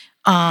it,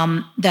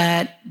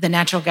 that the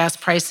natural gas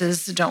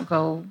prices don't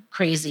go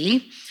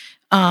crazy,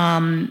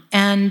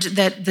 and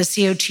that the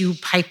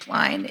CO2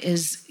 pipeline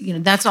is,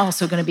 that's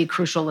also going to be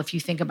crucial if you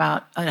think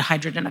about a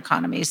hydrogen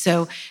economy.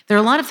 So there are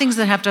a lot of things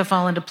that have to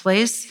fall into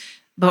place.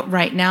 But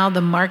right now,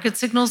 the market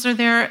signals are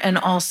there, and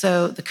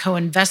also the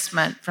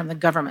co-investment from the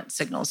government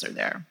signals are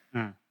there.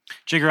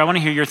 Jigar, I want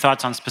to hear your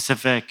thoughts on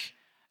specific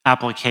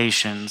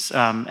applications.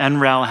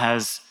 NREL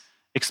has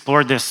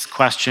explored this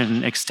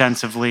question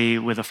extensively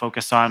with a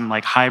focus on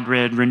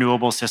hybrid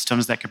renewable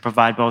systems that could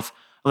provide both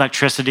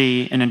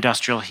electricity and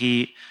industrial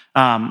heat.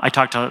 I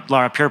talked to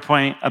Laura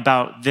Pierpoint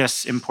about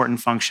this important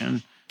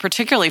function.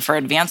 Particularly for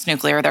advanced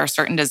nuclear, there are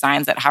certain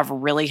designs that have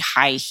really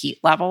high heat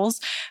levels.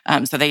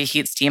 So they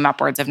heat steam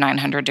upwards of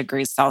 900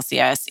 degrees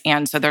Celsius.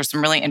 And so there's some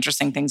really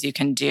interesting things you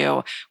can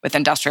do with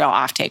industrial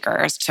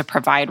off-takers to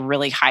provide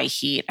really high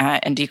heat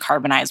and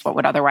decarbonize what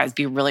would otherwise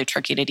be really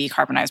tricky to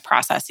decarbonize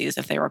processes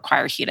if they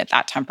require heat at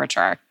that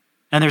temperature.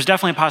 And there's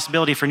definitely a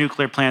possibility for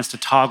nuclear plants to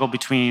toggle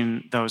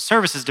between those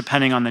services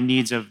depending on the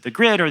needs of the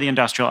grid or the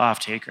industrial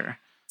off-taker.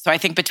 So I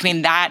think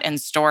between that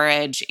and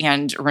storage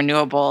and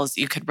renewables,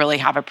 you could really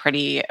have a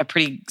pretty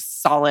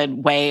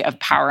solid way of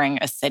powering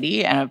a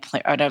city and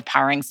of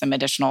powering some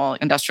additional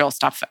industrial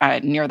stuff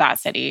near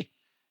that city.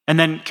 And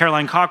then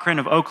Caroline Cochran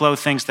of Oklo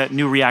thinks that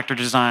new reactor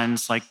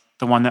designs like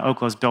the one that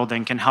Oklo's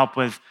building can help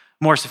with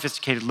more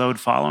sophisticated load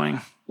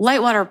following.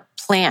 Light water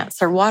plants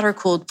or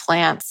water-cooled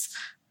plants,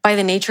 by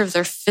the nature of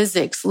their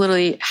physics,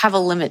 literally have a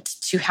limit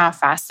to how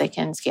fast they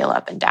can scale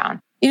up and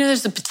down.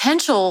 There's the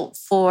potential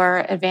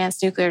for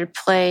advanced nuclear to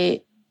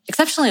play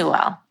exceptionally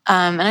well.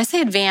 And I say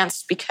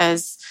advanced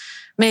because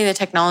many of the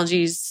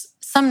technologies,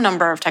 some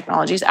number of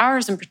technologies,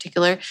 ours in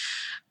particular,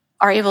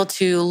 are able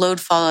to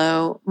load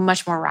follow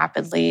much more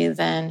rapidly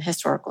than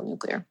historical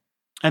nuclear.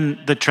 And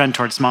the trend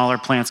towards smaller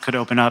plants could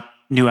open up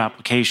new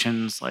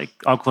applications. Like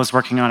Oklo's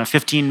working on a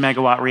 15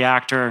 megawatt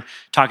reactor,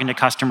 talking to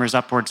customers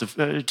about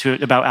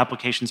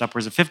applications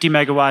upwards of 50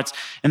 megawatts,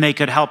 and they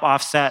could help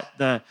offset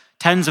the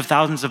tens of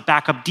thousands of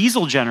backup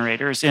diesel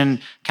generators in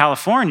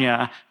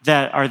California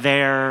that are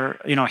there,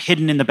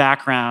 hidden in the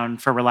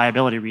background for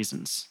reliability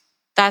reasons.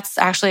 That's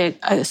actually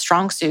a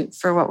strong suit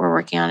for what we're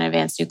working on in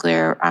advanced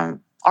nuclear.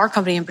 Our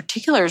company in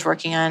particular is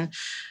working on,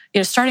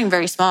 starting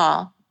very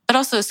small, but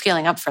also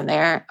scaling up from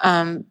there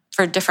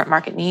for different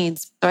market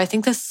needs. So I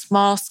think the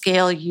small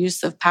scale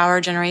use of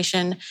power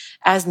generation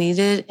as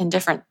needed in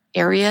different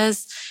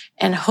areas,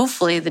 and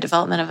hopefully the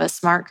development of a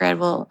smart grid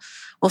will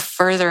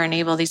further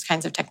enable these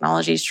kinds of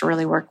technologies to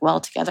really work well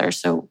together.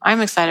 So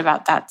I'm excited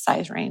about that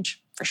size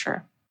range for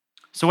sure.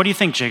 So what do you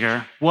think,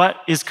 Jigar? What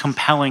is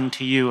compelling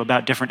to you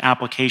about different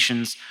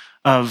applications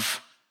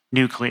of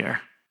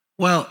nuclear?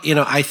 Well,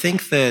 I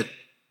think that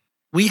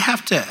we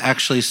have to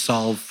actually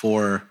solve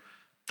for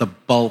the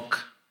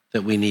bulk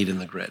that we need in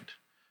the grid,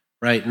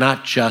 right?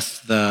 Not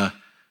just the,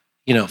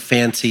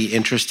 fancy,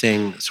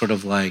 interesting sort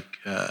of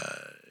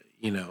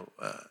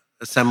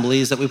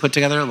assemblies that we put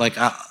together.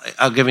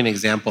 I'll give you an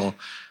example.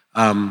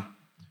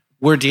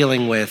 We're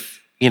dealing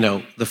with,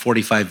 the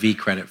 45V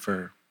credit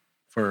for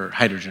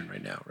hydrogen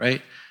right now,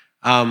 right?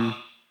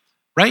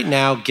 Right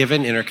now,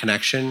 given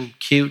interconnection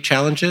queue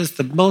challenges,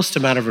 the most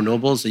amount of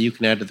renewables that you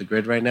can add to the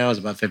grid right now is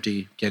about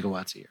 50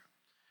 gigawatts a year,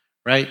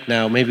 right?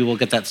 Now, maybe we'll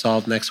get that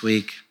solved next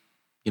week.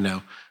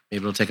 Maybe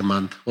it'll take a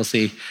month. We'll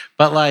see.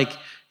 But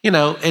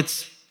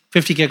it's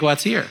 50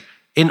 gigawatts a year.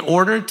 In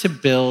order to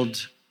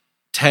build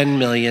 10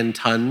 million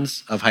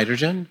tons of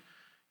hydrogen,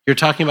 you're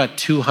talking about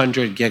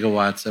 200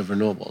 gigawatts of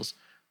renewables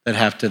that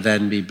have to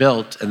then be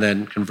built and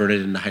then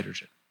converted into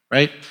hydrogen,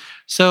 right?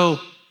 So,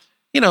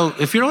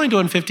 if you're only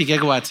doing 50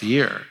 gigawatts a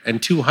year and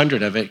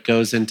 200 of it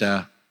goes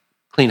into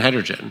clean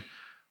hydrogen,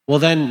 well,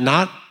 then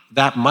not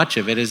that much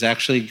of it is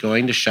actually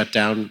going to shut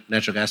down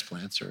natural gas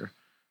plants or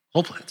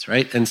coal plants,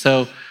 right? And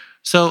so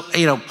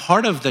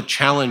part of the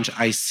challenge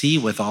I see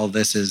with all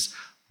this is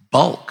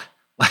bulk.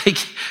 Like,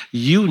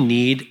 you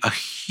need a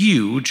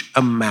huge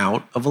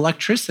amount of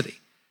electricity,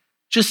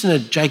 just a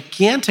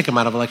gigantic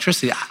amount of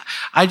electricity.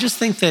 I just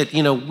think that,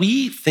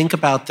 we think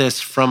about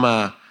this from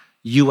a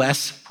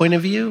US point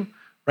of view,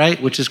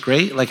 right? Which is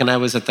great. Like, and I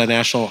was at the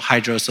National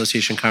Hydro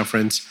Association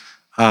conference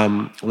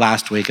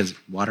last week, as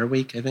Water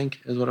Week, I think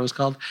is what it was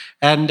called.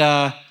 And,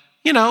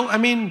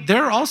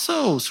 they're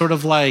also sort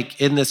of like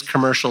in this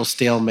commercial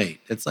stalemate.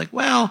 It's like,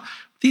 well,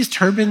 these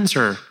turbines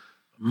are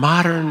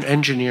modern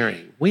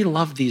engineering. We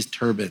love these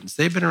turbines.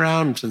 They've been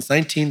around since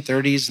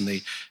 1930s and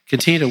they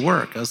continue to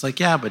work. I was like,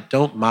 yeah, but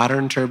don't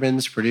modern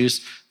turbines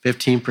produce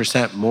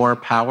 15% more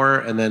power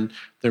and then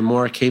they're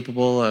more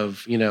capable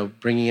of,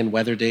 bringing in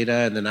weather data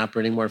and then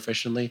operating more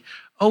efficiently?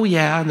 Oh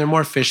yeah, and they're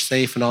more fish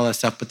safe and all that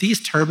stuff. But these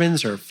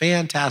turbines are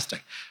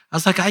fantastic. I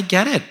was like, I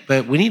get it,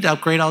 but we need to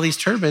upgrade all these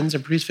turbines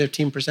and produce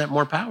 15%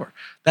 more power.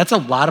 That's a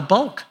lot of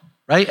bulk,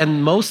 right?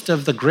 And most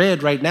of the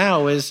grid right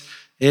now is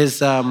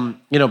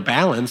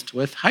balanced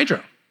with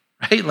hydro,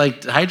 right?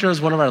 Like, hydro is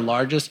one of our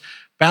largest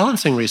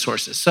balancing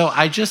resources. So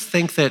I just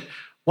think that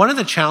one of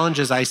the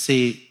challenges I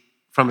see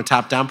from a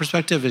top-down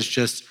perspective is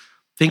just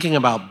thinking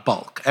about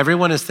bulk.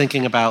 Everyone is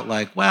thinking about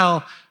like,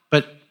 well,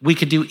 but we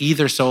could do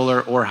either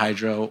solar or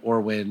hydro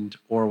or wind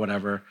or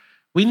whatever.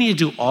 We need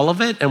to do all of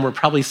it, and we're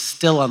probably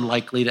still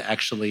unlikely to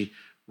actually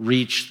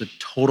reach the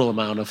total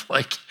amount of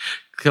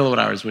kilowatt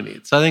hours we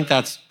need. So I think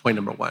that's point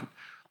number one.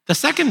 The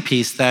second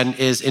piece then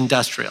is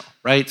industrial,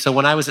 right? So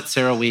when I was at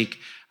CERAWeek,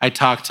 I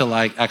talked to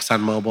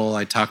ExxonMobil,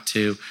 I talked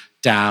to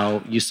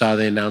Dow. You saw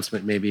the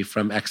announcement maybe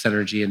from X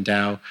Energy and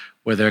Dow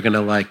where they're going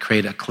to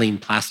create a clean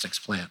plastics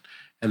plant.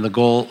 And the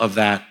goal of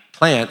that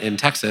plant in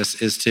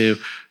Texas is to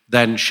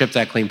then ship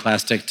that clean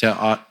plastic to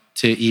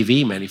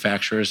EV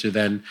manufacturers who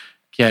then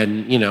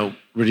can,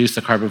 reduce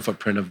the carbon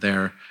footprint of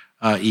their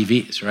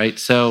EVs, right?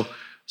 So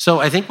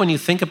I think when you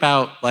think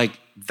about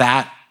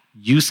that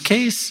use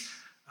case,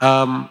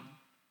 their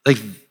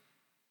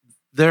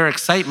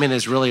excitement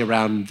is really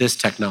around this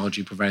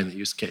technology providing the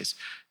use case.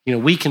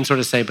 We can sort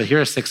of say, but here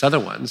are 6 other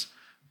ones.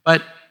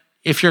 But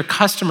if you're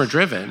customer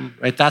driven,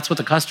 right, that's what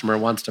the customer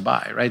wants to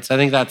buy, right? So I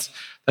think that's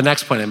the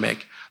next point I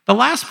make. The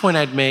last point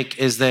I'd make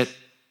is that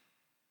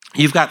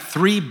you've got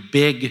 3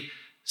 big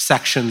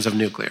sections of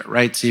nuclear,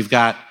 right? So you've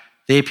got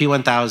the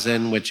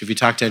AP1000, which if you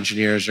talk to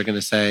engineers, are going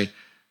to say,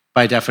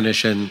 by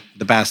definition,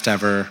 the best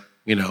ever,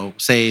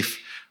 safe,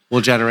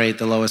 will generate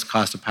the lowest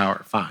cost of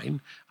power. Fine.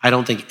 I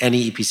don't think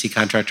any EPC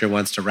contractor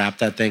wants to wrap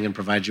that thing and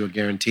provide you a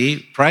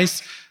guarantee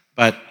price,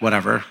 but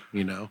whatever,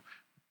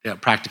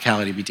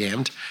 practicality be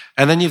damned.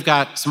 And then you've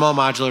got small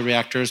modular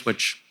reactors,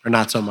 which are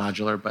not so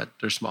modular, but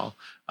they're small.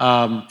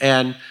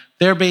 And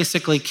they're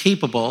basically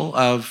capable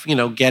of,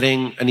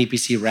 getting an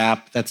EPC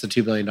wrap. That's a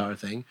 $2 billion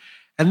thing.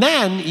 And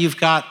then you've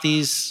got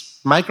these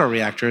micro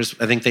reactors.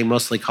 I think they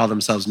mostly call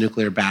themselves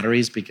nuclear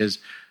batteries because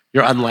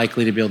you're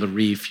unlikely to be able to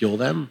refuel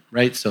them,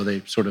 right? So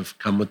they sort of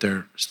come with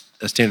their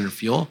standard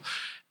fuel.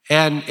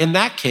 And in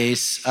that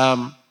case,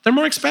 they're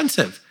more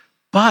expensive,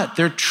 but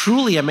they're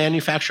truly a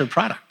manufactured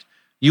product.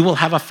 You will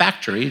have a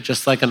factory,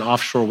 just like an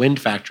offshore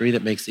wind factory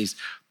that makes these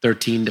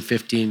 13 to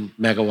 15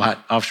 megawatt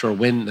offshore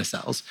wind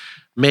nacelles,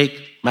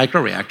 make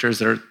microreactors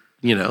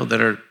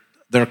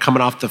that are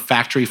coming off the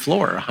factory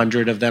floor,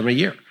 100 of them a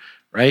year,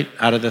 right,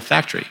 out of the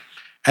factory.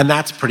 And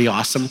that's pretty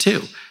awesome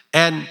too.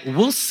 And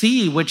we'll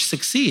see which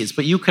succeeds,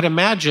 but you could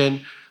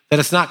imagine that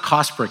it's not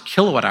cost per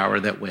kilowatt hour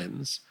that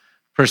wins,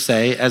 per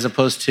se, as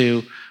opposed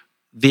to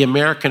the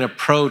American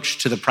approach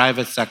to the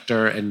private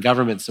sector and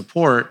government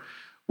support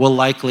will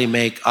likely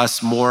make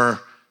us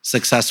more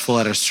successful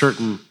at a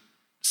certain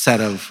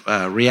set of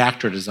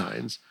reactor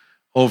designs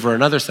over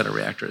another set of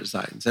reactor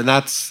designs. And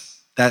I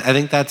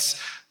think that's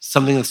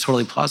something that's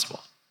totally plausible.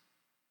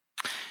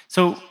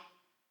 So,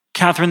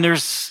 Catherine,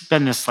 there's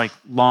been this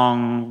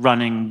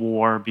long-running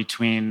war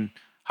between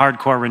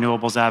hardcore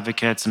renewables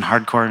advocates and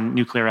hardcore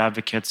nuclear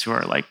advocates who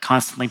are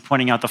constantly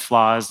pointing out the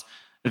flaws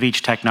of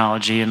each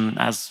technology. And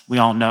as we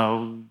all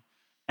know,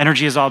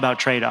 energy is all about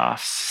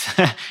trade-offs.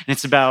 And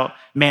it's about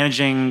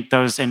managing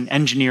those and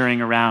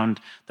engineering around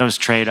those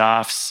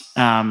trade-offs.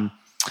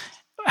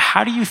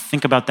 How do you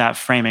think about that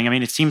framing? I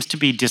mean, it seems to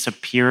be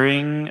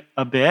disappearing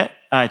a bit.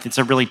 It's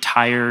a really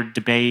tired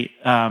debate,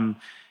 and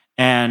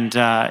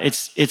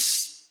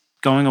it's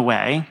going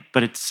away.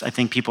 But I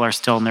think people are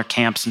still in their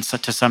camps and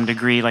to some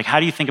degree. How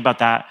do you think about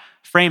that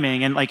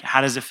framing, and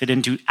how does it fit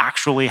into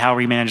actually how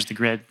we manage the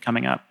grid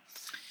coming up?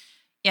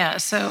 Yeah,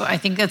 so I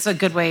think that's a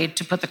good way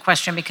to put the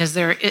question because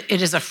it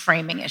is a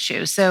framing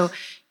issue. So,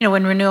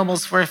 when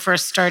renewables were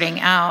first starting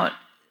out,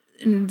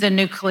 the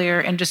nuclear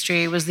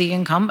industry was the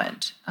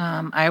incumbent.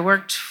 I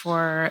worked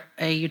for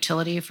a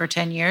utility for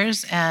 10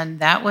 years, and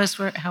that was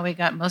how we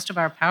got most of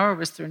our power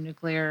was through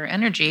nuclear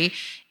energy,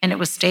 and it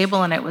was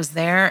stable and it was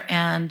there.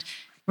 And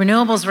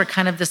renewables were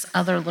kind of this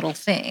other little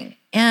thing.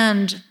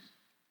 And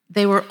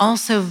they were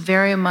also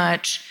very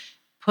much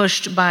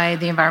pushed by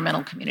the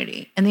environmental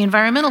community. And the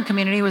environmental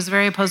community was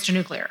very opposed to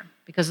nuclear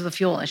because of the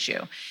fuel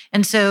issue.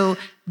 And so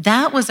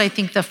that was, I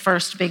think, the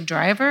first big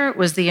driver,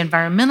 was the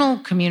environmental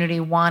community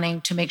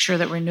wanting to make sure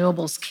that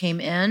renewables came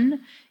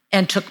in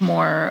and took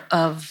more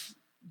of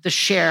the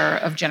share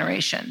of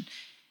generation.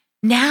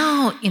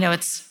 Now,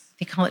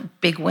 they call it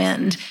big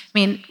wind. I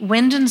mean,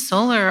 wind and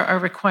solar are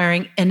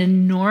requiring an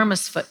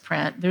enormous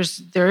footprint. There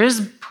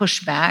is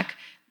pushback.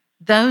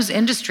 Those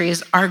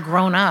industries are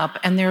grown up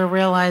and they're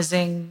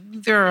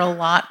realizing there are a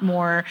lot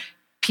more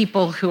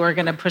people who are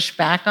going to push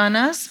back on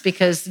us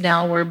because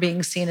now we're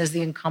being seen as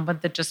the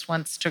incumbent that just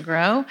wants to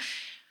grow.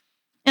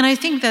 And I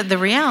think that the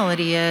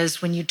reality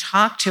is when you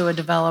talk to a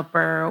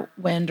developer,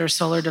 wind or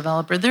solar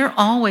developer, they're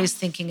always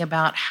thinking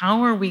about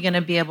how are we going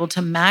to be able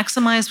to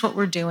maximize what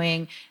we're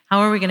doing? How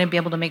are we going to be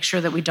able to make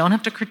sure that we don't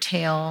have to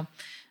curtail,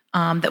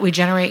 that we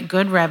generate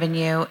good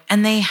revenue?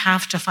 And they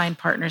have to find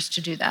partners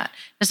to do that.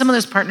 Now, some of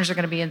those partners are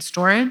going to be in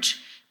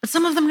storage, but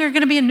some of them are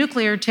going to be in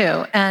nuclear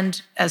too.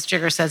 And as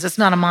Jigger says, it's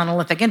not a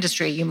monolithic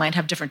industry. You might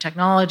have different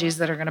technologies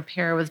that are going to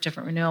pair with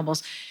different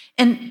renewables.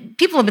 And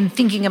people have been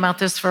thinking about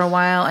this for a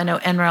while. I know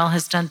NREL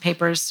has done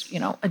papers,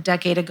 a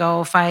decade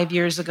ago, 5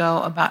 years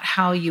ago, about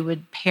how you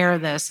would pair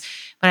this.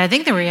 But I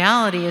think the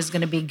reality is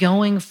going to be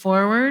going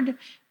forward,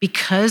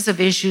 because of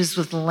issues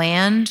with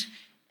land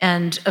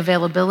and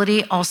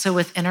availability, also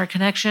with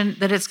interconnection,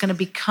 that it's going to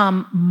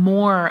become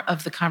more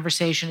of the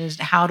conversation is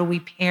how do we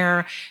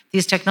pair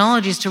these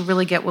technologies to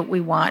really get what we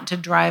want, to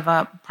drive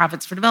up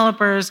profits for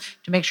developers,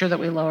 to make sure that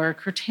we lower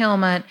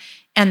curtailment,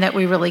 and that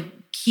we really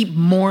keep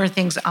more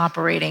things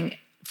operating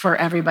for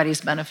everybody's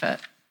benefit.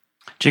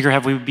 Jigger,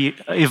 have we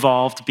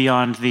evolved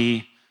beyond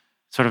the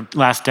sort of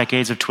last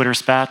decades of Twitter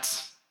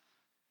spats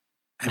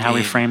and how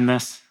we frame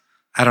this?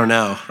 I don't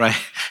know, right?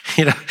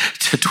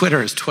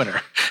 Twitter is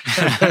Twitter.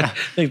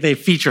 They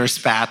feature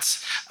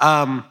spats.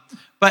 But,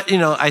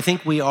 I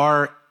think we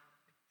are,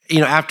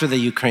 after the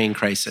Ukraine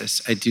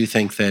crisis, I do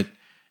think that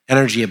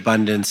energy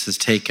abundance has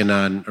taken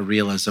on a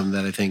realism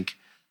that I think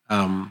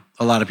a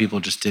lot of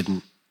people just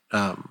didn't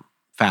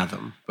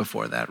fathom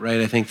before that, right?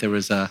 I think there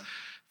was a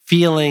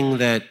feeling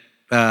that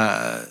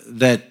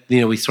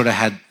we sort of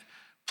had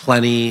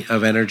plenty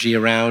of energy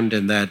around,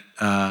 and that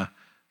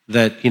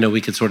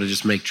we could sort of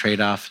just make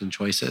trade-offs and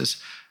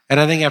choices. And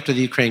I think after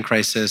the Ukraine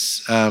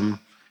crisis,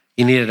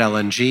 you needed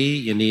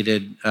LNG, you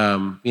needed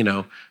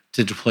to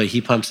deploy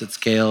heat pumps at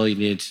scale, you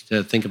needed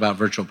to think about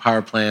virtual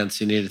power plants,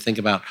 you needed to think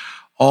about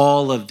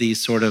all of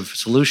these sort of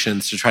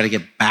solutions to try to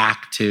get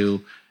back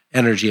to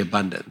energy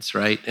abundance,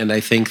 right? And I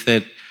think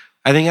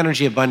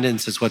energy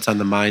abundance is what's on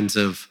the minds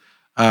of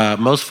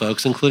most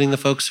folks, including the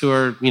folks who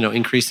are,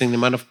 increasing the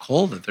amount of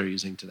coal that they're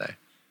using today.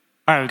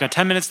 All right, we've got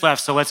 10 minutes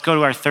left, so let's go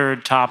to our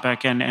third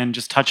topic and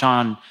just touch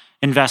on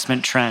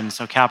investment trends,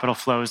 so capital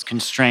flows,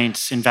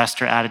 constraints,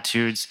 investor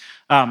attitudes.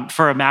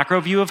 For a macro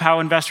view of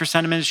how investor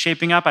sentiment is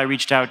shaping up, I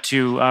reached out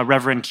to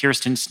Reverend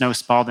Kirsten Snow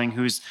Spalding,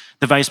 who's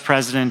the vice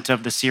president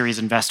of the Ceres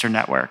Investor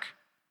Network.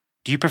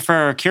 Do you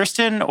prefer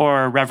Kirsten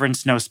or Reverend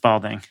Snow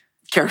Spalding?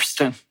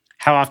 Kirsten.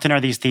 How often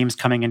are these themes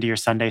coming into your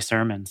Sunday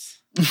sermons?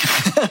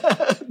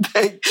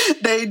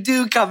 They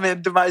do come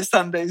into my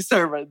Sunday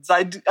sermons.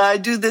 I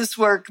do this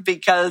work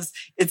because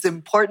it's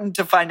important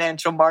to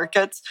financial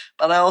markets,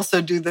 but I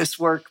also do this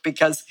work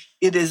because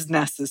it is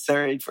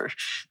necessary for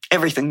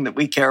everything that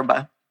we care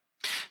about.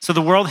 So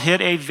the world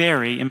hit a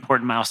very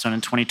important milestone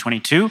in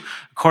 2022.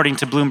 According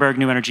to Bloomberg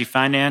New Energy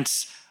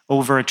Finance,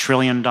 over $1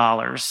 trillion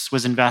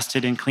was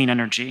invested in clean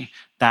energy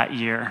that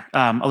year.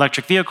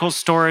 Electric vehicles,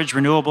 storage,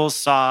 renewables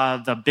saw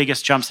the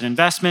biggest jumps in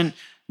investment.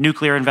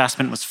 Nuclear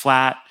investment was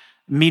flat.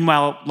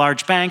 Meanwhile,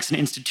 large banks and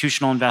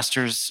institutional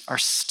investors are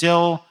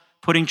still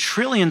putting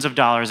trillions of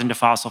dollars into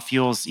fossil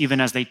fuels, even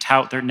as they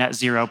tout their net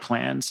zero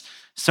plans.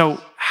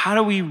 So how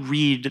do we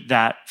read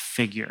that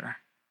figure?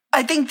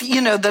 I think,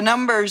 the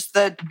numbers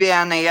that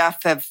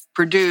BNEF have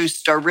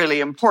produced are really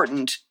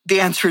important. The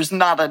answer is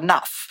not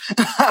enough.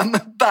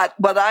 But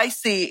what I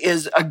see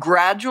is a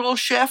gradual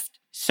shift.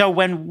 So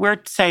when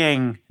we're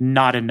saying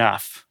not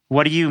enough,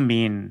 what do you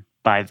mean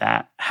by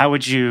that? How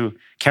would you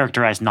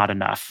characterize not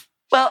enough?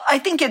 Well, I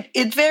think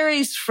it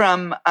varies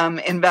from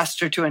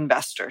investor to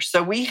investor.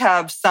 So we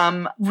have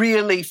some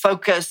really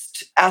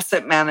focused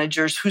asset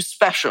managers who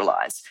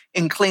specialize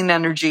in clean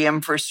energy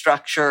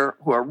infrastructure,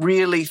 who are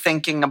really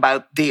thinking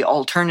about the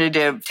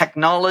alternative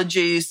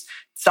technologies.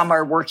 Some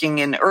are working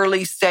in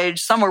early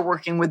stage. Some are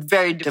working with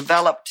very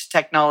developed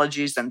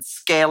technologies and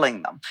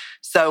scaling them.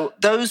 So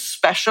those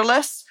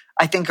specialists,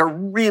 I think, are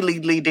really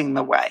leading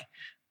the way.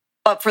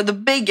 But for the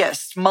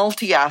biggest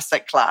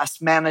multi-asset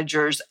class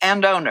managers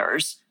and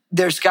owners,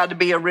 there's got to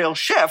be a real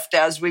shift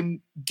as we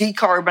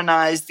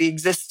decarbonize the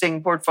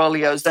existing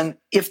portfolios. And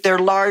if they're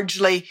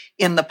largely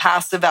in the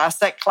passive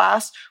asset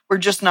class, we're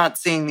just not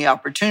seeing the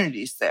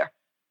opportunities there.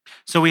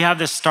 So we have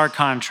this stark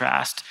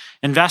contrast.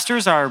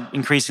 Investors are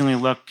increasingly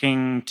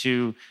looking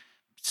to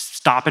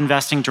stop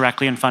investing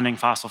directly in funding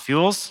fossil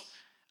fuels.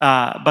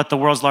 But the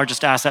world's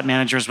largest asset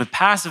managers with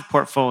passive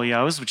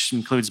portfolios, which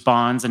includes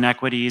bonds and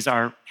equities,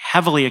 are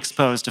heavily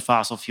exposed to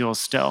fossil fuels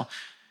still.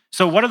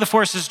 So what are the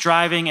forces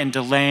driving and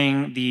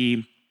delaying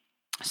the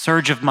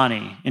surge of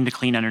money into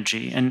clean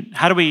energy? And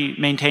how do we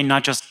maintain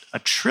not just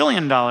 $1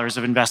 trillion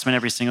of investment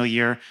every single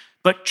year,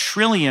 but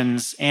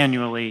trillions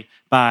annually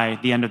by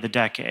the end of the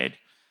decade?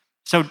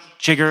 So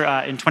Jigger,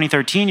 in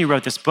 2013, you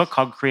wrote this book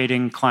called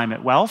Creating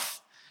Climate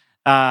Wealth.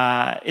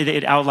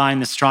 It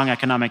outlined the strong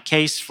economic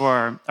case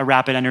for a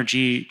rapid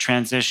energy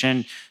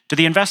transition. Do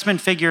the investment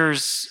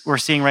figures we're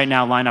seeing right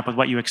now line up with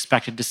what you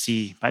expected to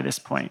see by this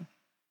point?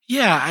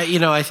 Yeah,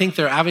 I think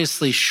they're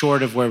obviously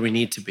short of where we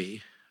need to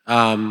be.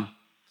 And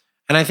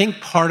I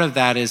think part of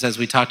that is, as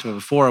we talked about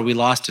before, we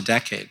lost a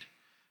decade,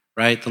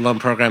 right? The Loan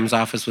Programs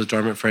Office was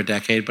dormant for a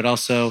decade, but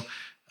also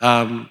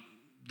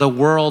the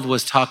world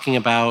was talking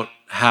about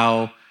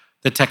how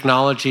the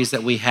technologies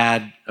that we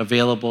had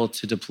available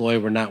to deploy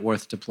were not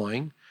worth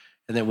deploying,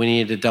 and that we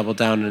needed to double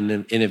down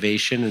on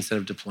innovation instead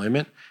of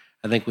deployment.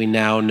 I think we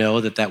now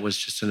know that that was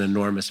just an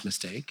enormous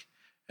mistake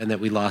and that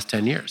we lost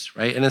 10 years,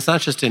 right? And it's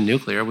not just in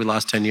nuclear. We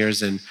lost 10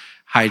 years in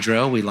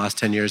hydro. We lost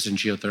 10 years in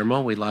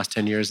geothermal. We lost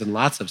 10 years in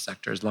lots of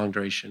sectors, long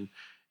duration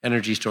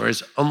energy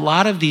storage. A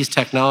lot of these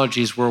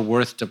technologies were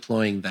worth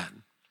deploying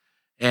then.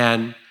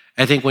 And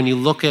I think when you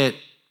look at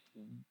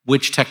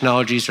which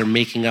technologies are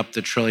making up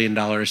the $1 trillion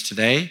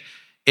today,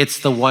 it's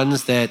the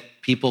ones that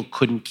people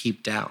couldn't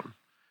keep down,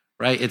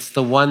 right? It's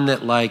the one that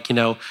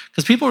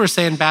because people were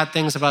saying bad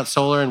things about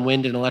solar and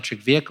wind and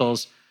electric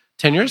vehicles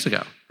 10 years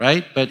ago,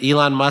 right? But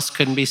Elon Musk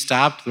couldn't be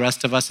stopped. The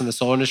rest of us in the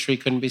solar industry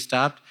couldn't be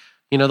stopped.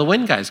 The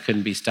wind guys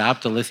couldn't be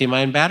stopped. The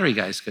lithium-ion battery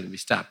guys couldn't be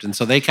stopped. And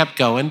so they kept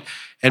going.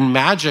 And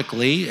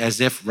magically,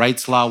 as if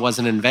Wright's Law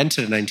wasn't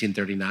invented in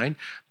 1939,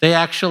 they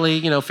actually,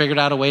 figured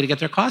out a way to get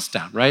their costs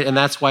down, right? And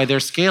that's why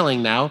they're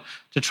scaling now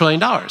to $1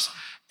 trillion.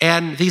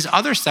 And these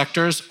other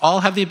sectors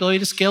all have the ability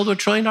to scale to $1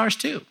 trillion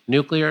too.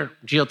 Nuclear,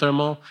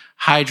 geothermal,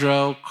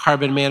 hydro,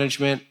 carbon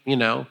management,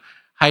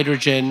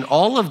 hydrogen,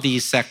 all of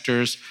these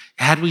sectors,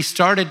 had we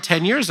started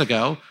 10 years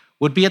ago,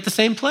 would be at the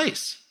same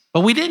place.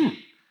 But we didn't.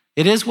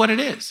 It is what it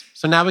is.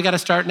 So now we got to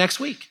start next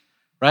week,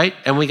 right?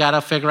 And we got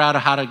to figure out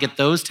how to get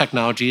those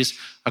technologies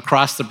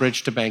across the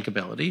bridge to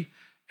bankability.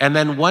 And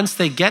then once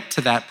they get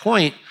to that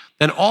point,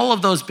 then all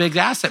of those big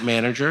asset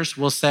managers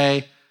will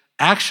say,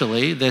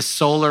 actually, this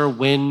solar,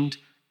 wind,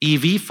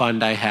 EV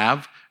fund I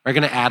have are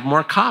going to add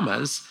more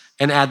commas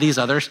and add these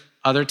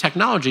other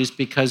technologies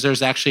because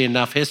there's actually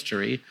enough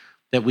history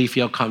that we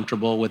feel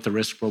comfortable with the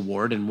risk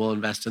reward and we'll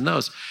invest in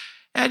those.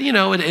 And,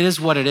 it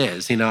is what it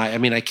is.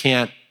 I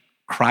can't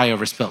cry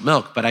over spilt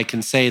milk, but I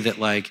can say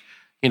that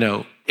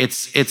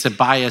it's a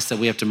bias that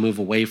we have to move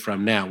away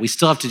from now. We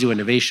still have to do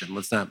innovation.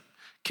 Let's not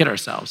kid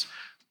ourselves.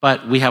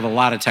 But we have a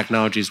lot of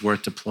technologies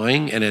worth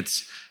deploying,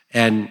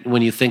 and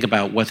when you think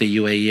about what the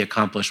UAE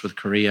accomplished with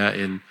Korea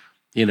in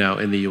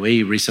the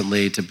UAE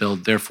recently to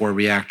build their 4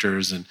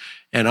 reactors and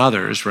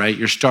others, right?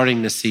 You're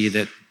starting to see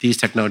that these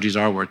technologies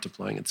are worth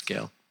deploying at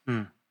scale.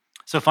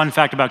 So fun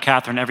fact about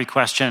Catherine, every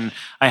question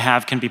I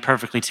have can be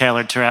perfectly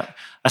tailored to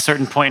a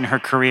certain point in her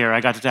career.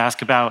 I got to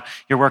ask about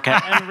your work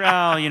at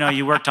NREL,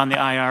 you worked on the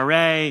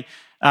IRA,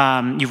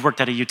 you've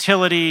worked at a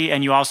utility,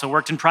 and you also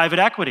worked in private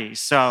equity.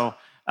 So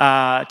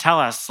tell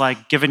us,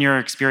 given your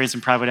experience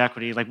in private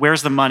equity,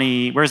 where's the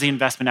money, where's the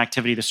investment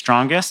activity the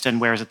strongest, and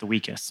where is it the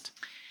weakest?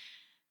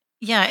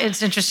 Yeah,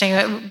 it's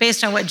interesting.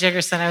 Based on what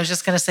Jigger said, I was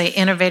just going to say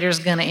innovators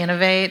going to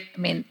innovate.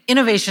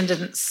 Innovation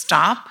didn't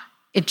stop.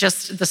 It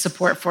just, the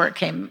support for it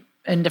came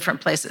in different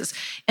places.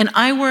 And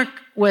I work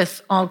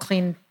with all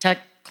clean tech,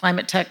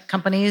 climate tech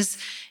companies,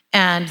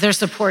 and they're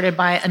supported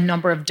by a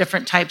number of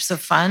different types of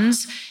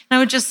funds. And I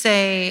would just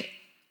say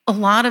a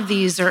lot of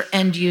these are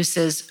end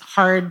uses,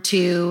 hard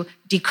to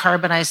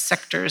decarbonize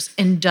sectors,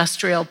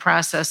 industrial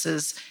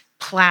processes,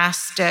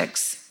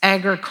 plastics,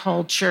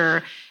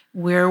 agriculture.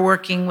 We're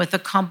working with a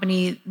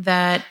company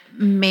that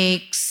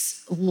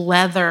makes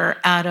leather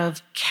out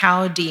of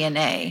cow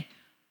DNA.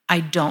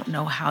 I don't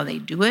know how they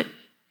do it,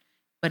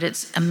 but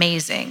it's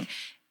amazing.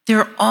 There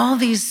are all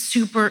these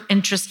super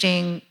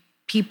interesting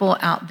people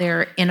out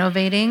there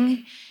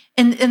innovating.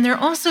 And there are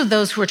also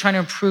those who are trying to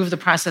improve the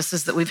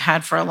processes that we've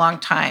had for a long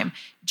time.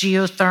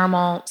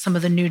 Geothermal, some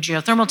of the new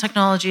geothermal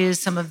technologies,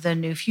 some of the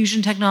new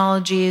fusion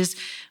technologies.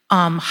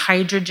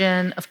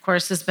 Hydrogen, of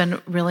course, has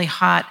been really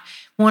hot.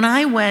 When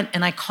I went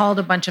and I called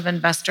a bunch of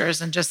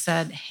investors and just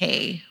said,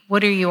 hey,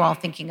 what are you all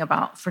thinking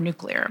about for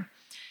nuclear?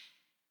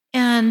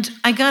 And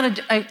I got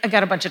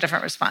a bunch of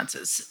different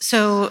responses.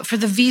 So for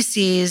the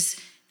VCs,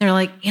 they're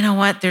like, you know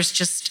what? There's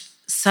just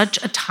such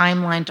a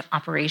timeline to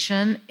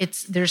operation.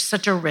 There's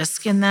such a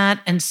risk in that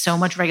and so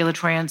much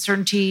regulatory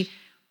uncertainty.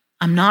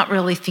 I'm not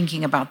really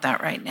thinking about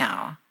that right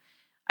now.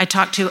 I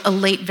talked to a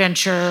late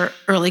venture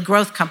early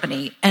growth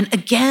company, and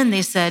again,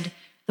 they said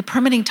the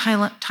permitting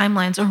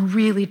timelines are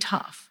really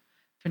tough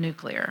for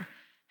nuclear.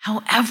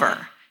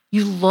 However,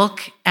 you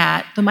look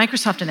at the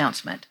Microsoft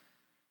announcement.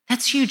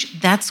 That's huge.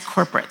 That's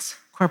corporates.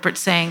 Corporates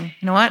saying,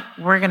 you know what,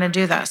 we're going to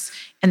do this.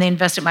 And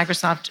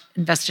Microsoft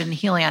invested in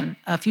Helion,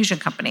 a fusion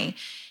company.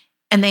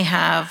 and they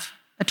have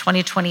a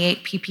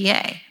 2028 PPA.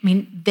 I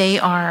mean,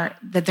 they're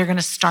going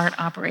to start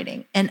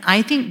operating. And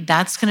I think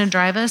that's going to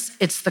drive us.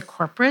 It's the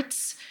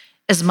corporates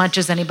as much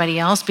as anybody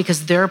else,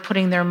 because they're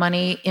putting their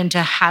money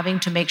into having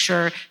to make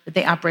sure that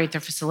they operate their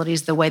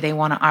facilities the way they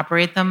want to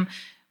operate them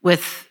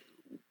with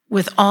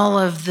all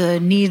of the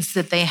needs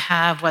that they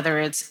have, whether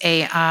it's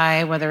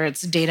AI, whether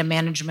it's data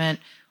management.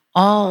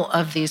 All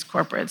of these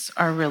corporates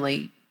are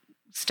really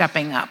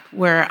stepping up,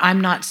 where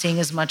I'm not seeing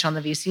as much on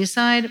the VC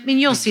side. I mean,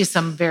 you'll see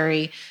some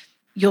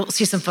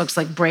folks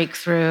like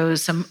Breakthrough,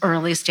 some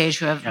early stage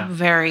who have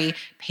very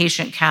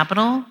patient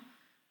capital,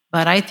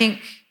 but I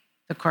think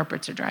the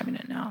corporates are driving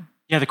it now.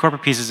 Yeah, the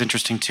corporate piece is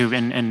interesting too,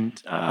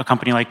 and a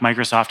company like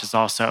Microsoft is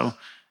also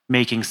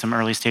making some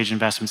early stage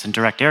investments in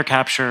direct air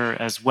capture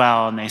as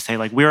well. And they say,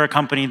 like, we're a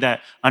company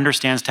that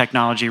understands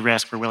technology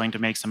risk. We're willing to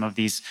make some of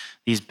these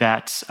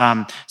bets.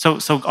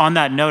 So on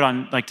that note,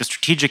 on like the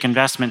strategic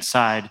investment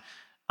side,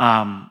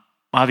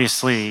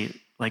 obviously,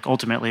 like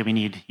ultimately we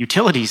need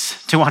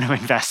utilities to want to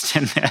invest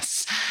in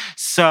this.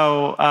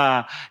 So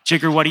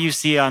Jigar, what do you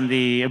see on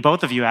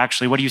both of you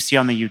actually, what do you see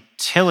on the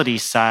utility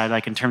side,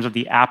 like in terms of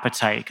the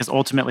appetite? Because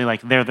ultimately,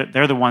 like they're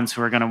the ones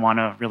who are going to want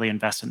to really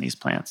invest in these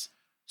plants.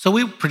 So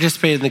we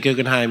participated in the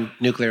Guggenheim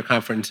Nuclear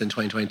Conference in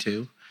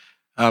 2022.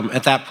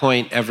 At that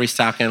point, every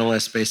stock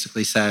analyst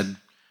basically said,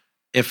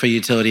 if a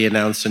utility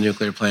announced a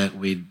nuclear plant,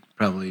 we'd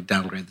probably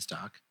downgrade the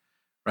stock,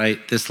 right?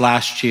 This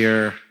last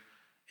year,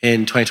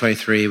 in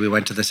 2023, we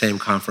went to the same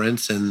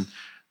conference, and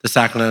the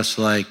stock analysts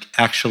were like,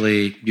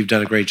 actually, you've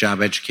done a great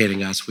job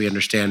educating us. We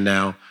understand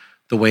now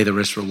the way the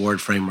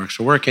risk-reward frameworks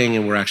are working,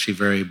 and we're actually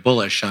very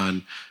bullish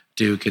on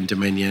Duke and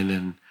Dominion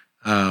and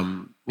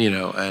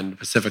and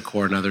Pacific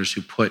Core and others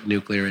who put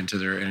nuclear into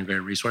their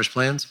integrated resource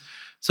plans.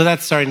 So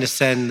that's starting to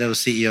send those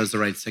CEOs the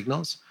right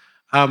signals.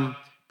 But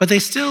they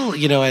still,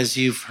 as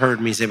you've heard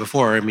me say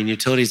before, I mean,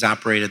 utilities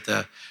operate at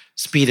the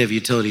speed of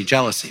utility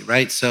jealousy,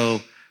 right?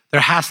 So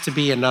there has to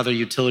be another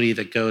utility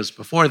that goes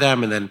before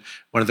them, and then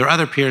one of their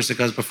other peers that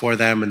goes before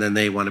them, and then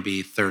they want to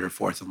be third or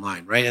fourth in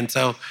line, right? And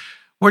so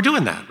we're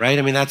doing that, right?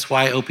 I mean, that's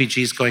why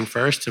OPG is going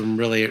first, and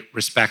really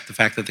respect the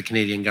fact that the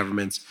Canadian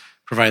government's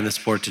providing the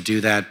support to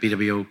do that.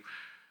 BW,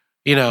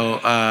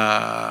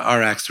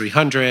 RX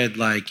 300,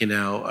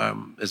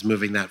 is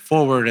moving that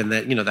forward, and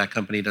that that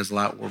company does a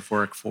lot of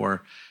work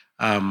for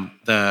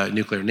the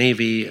nuclear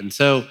navy, and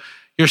so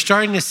you're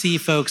starting to see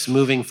folks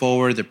moving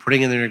forward. They're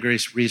putting in their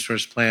integrated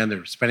resource plan.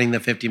 They're spending the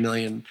 $50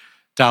 million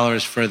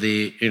for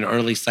the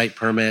early site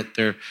permit.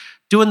 They're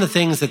doing the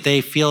things that they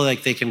feel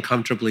like they can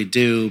comfortably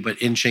do,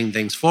 but inching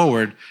things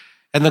forward.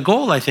 And the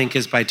goal, I think,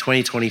 is by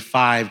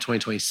 2025,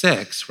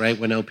 2026, right,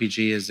 when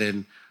OPG is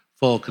in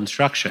full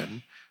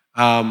construction,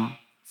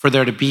 for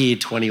there to be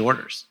 20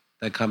 orders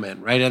that come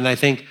in, right? And I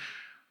think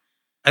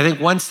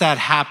once that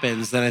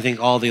happens, then I think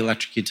all the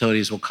electric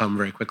utilities will come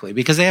very quickly,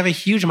 because they have a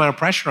huge amount of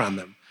pressure on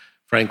them,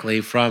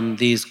 frankly, from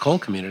these coal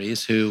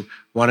communities who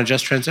want to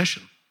just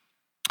transition.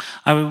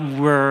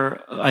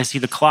 I see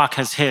the clock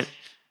has hit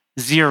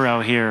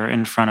 0 here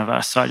in front of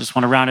us, so I just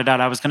want to round it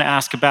out. I was going to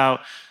ask about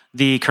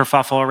the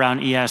kerfuffle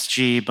around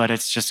ESG, but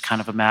it's just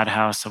kind of a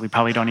madhouse, so we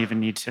probably don't even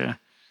need to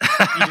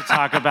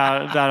talk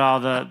about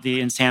all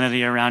the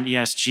insanity around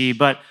ESG.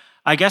 But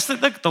I guess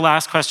the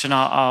last question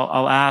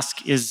I'll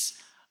ask is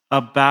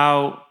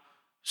about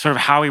sort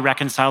of how we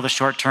reconcile the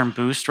short-term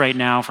boost right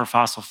now for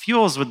fossil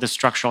fuels with the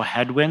structural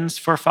headwinds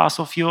for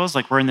fossil fuels.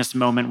 Like, we're in this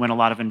moment when a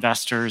lot of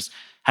investors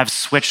have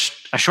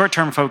switched a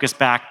short-term focus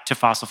back to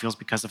fossil fuels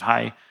because of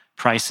high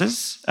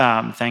prices,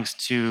 thanks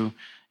to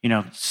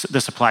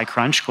the supply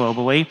crunch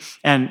globally.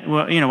 And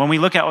when we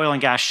look at oil and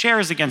gas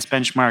shares against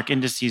benchmark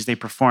indices, they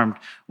performed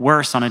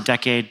worse on a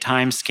decade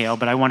time scale.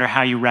 But I wonder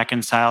how you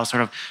reconcile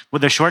sort of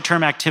with the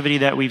short-term activity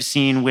that we've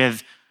seen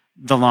with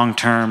the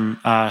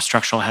long-term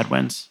structural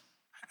headwinds.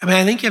 I mean,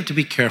 I think you have to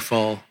be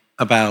careful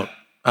about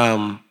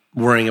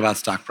worrying about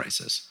stock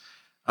prices.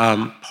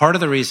 Part of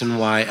the reason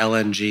why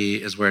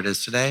LNG is where it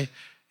is today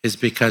is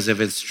because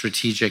of its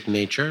strategic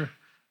nature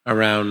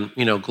around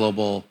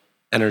global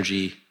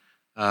energy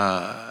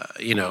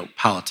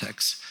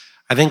politics.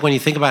 I think when you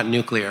think about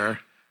nuclear,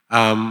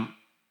 the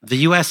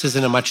U.S. is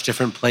in a much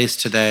different place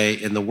today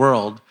in the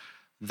world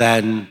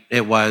than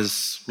it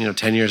was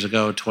 10 years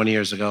ago, 20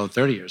 years ago,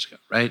 30 years ago,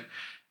 right?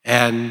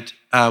 And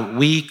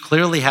we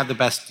clearly have the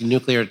best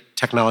nuclear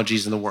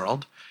technologies in the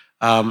world.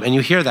 And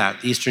you hear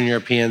that. Eastern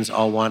Europeans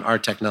all want our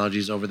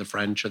technologies over the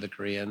French or the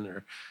Korean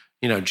or,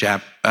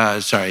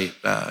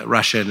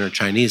 Russian or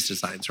Chinese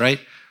designs, right?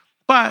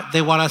 But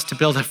they want us to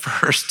build it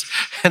first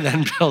and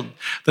then build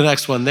the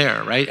next one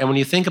there, right? And when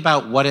you think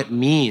about what it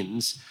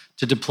means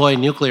to deploy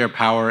nuclear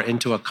power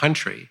into a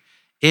country,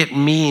 it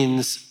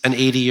means an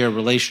 80-year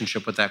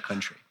relationship with that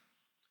country,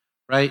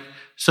 right?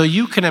 So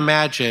you can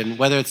imagine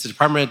whether it's the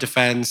Department of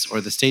Defense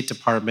or the State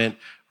Department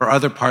or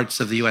other parts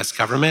of the US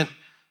government,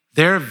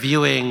 they're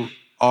viewing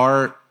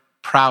our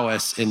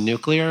prowess in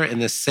nuclear in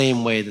the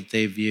same way that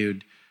they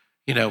viewed,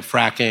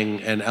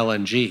 fracking and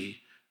LNG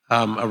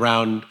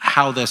around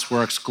how this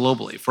works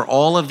globally. For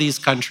all of these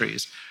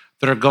countries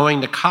that are going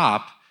to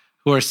COP,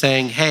 who are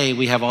saying, hey,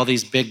 we have all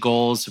these big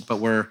goals, but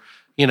we're,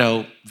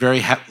 very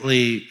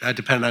heavily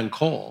dependent on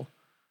coal.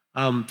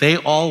 They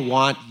all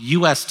want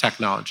U.S.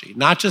 technology,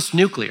 not just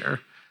nuclear.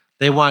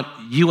 They want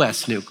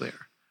U.S. nuclear,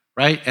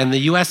 right? And the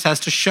U.S. has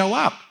to show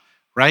up,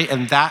 right?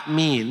 And that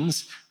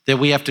means that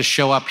we have to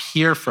show up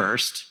here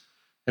first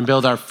and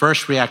build our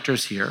first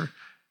reactors here.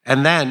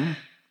 And then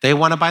they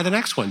want to buy the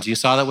next ones. You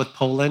saw that with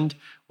Poland,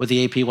 with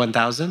the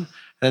AP1000. And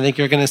I think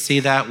you're going to see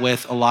that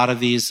with a lot of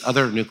these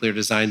other nuclear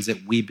designs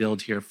that we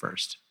build here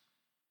first.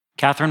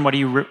 Catherine,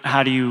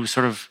 how do you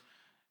sort of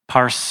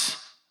parse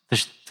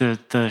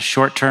the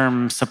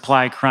short-term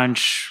supply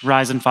crunch,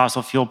 rise in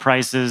fossil fuel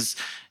prices,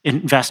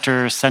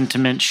 investor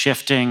sentiment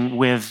shifting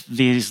with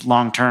these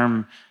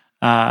long-term,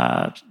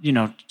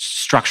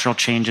 structural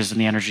changes in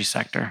the energy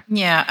sector?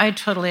 Yeah, I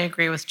totally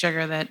agree with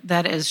Jigger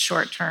that is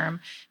short-term.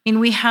 I mean,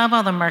 we have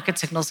all the market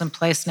signals in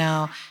place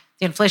now.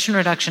 The Inflation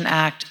Reduction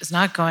Act is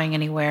not going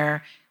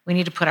anywhere. We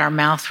need to put our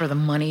mouth where the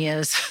money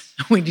is.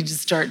 We need to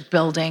start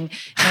building.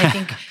 And I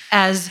think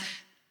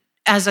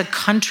as a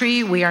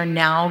country, we are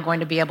now going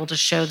to be able to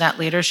show that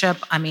leadership.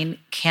 I mean,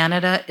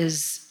 Canada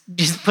is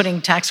just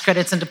putting tax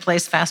credits into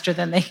place faster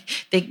than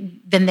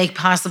they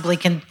possibly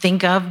can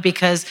think of,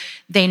 because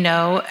they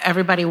know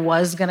everybody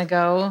was going to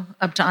go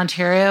up to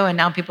Ontario, and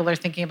now people are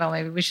thinking about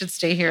maybe we should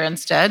stay here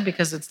instead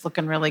because it's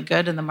looking really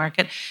good in the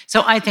market.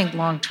 So I think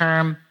long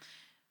term,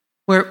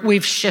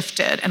 we've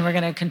shifted and we're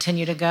going to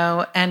continue to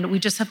go. And we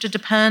just have to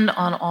depend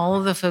on all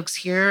of the folks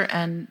here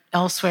and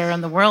elsewhere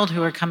in the world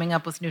who are coming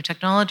up with new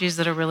technologies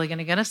that are really going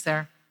to get us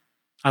there.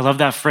 I love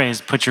that phrase,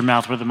 put your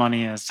mouth where the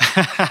money is.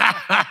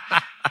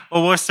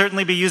 Well, we'll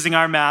certainly be using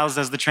our mouths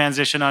as the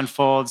transition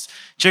unfolds.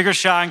 Jigger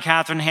Shah and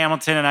Catherine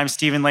Hamilton, and I'm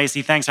Stephen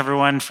Lacey. Thanks,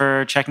 everyone,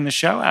 for checking the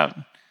show out.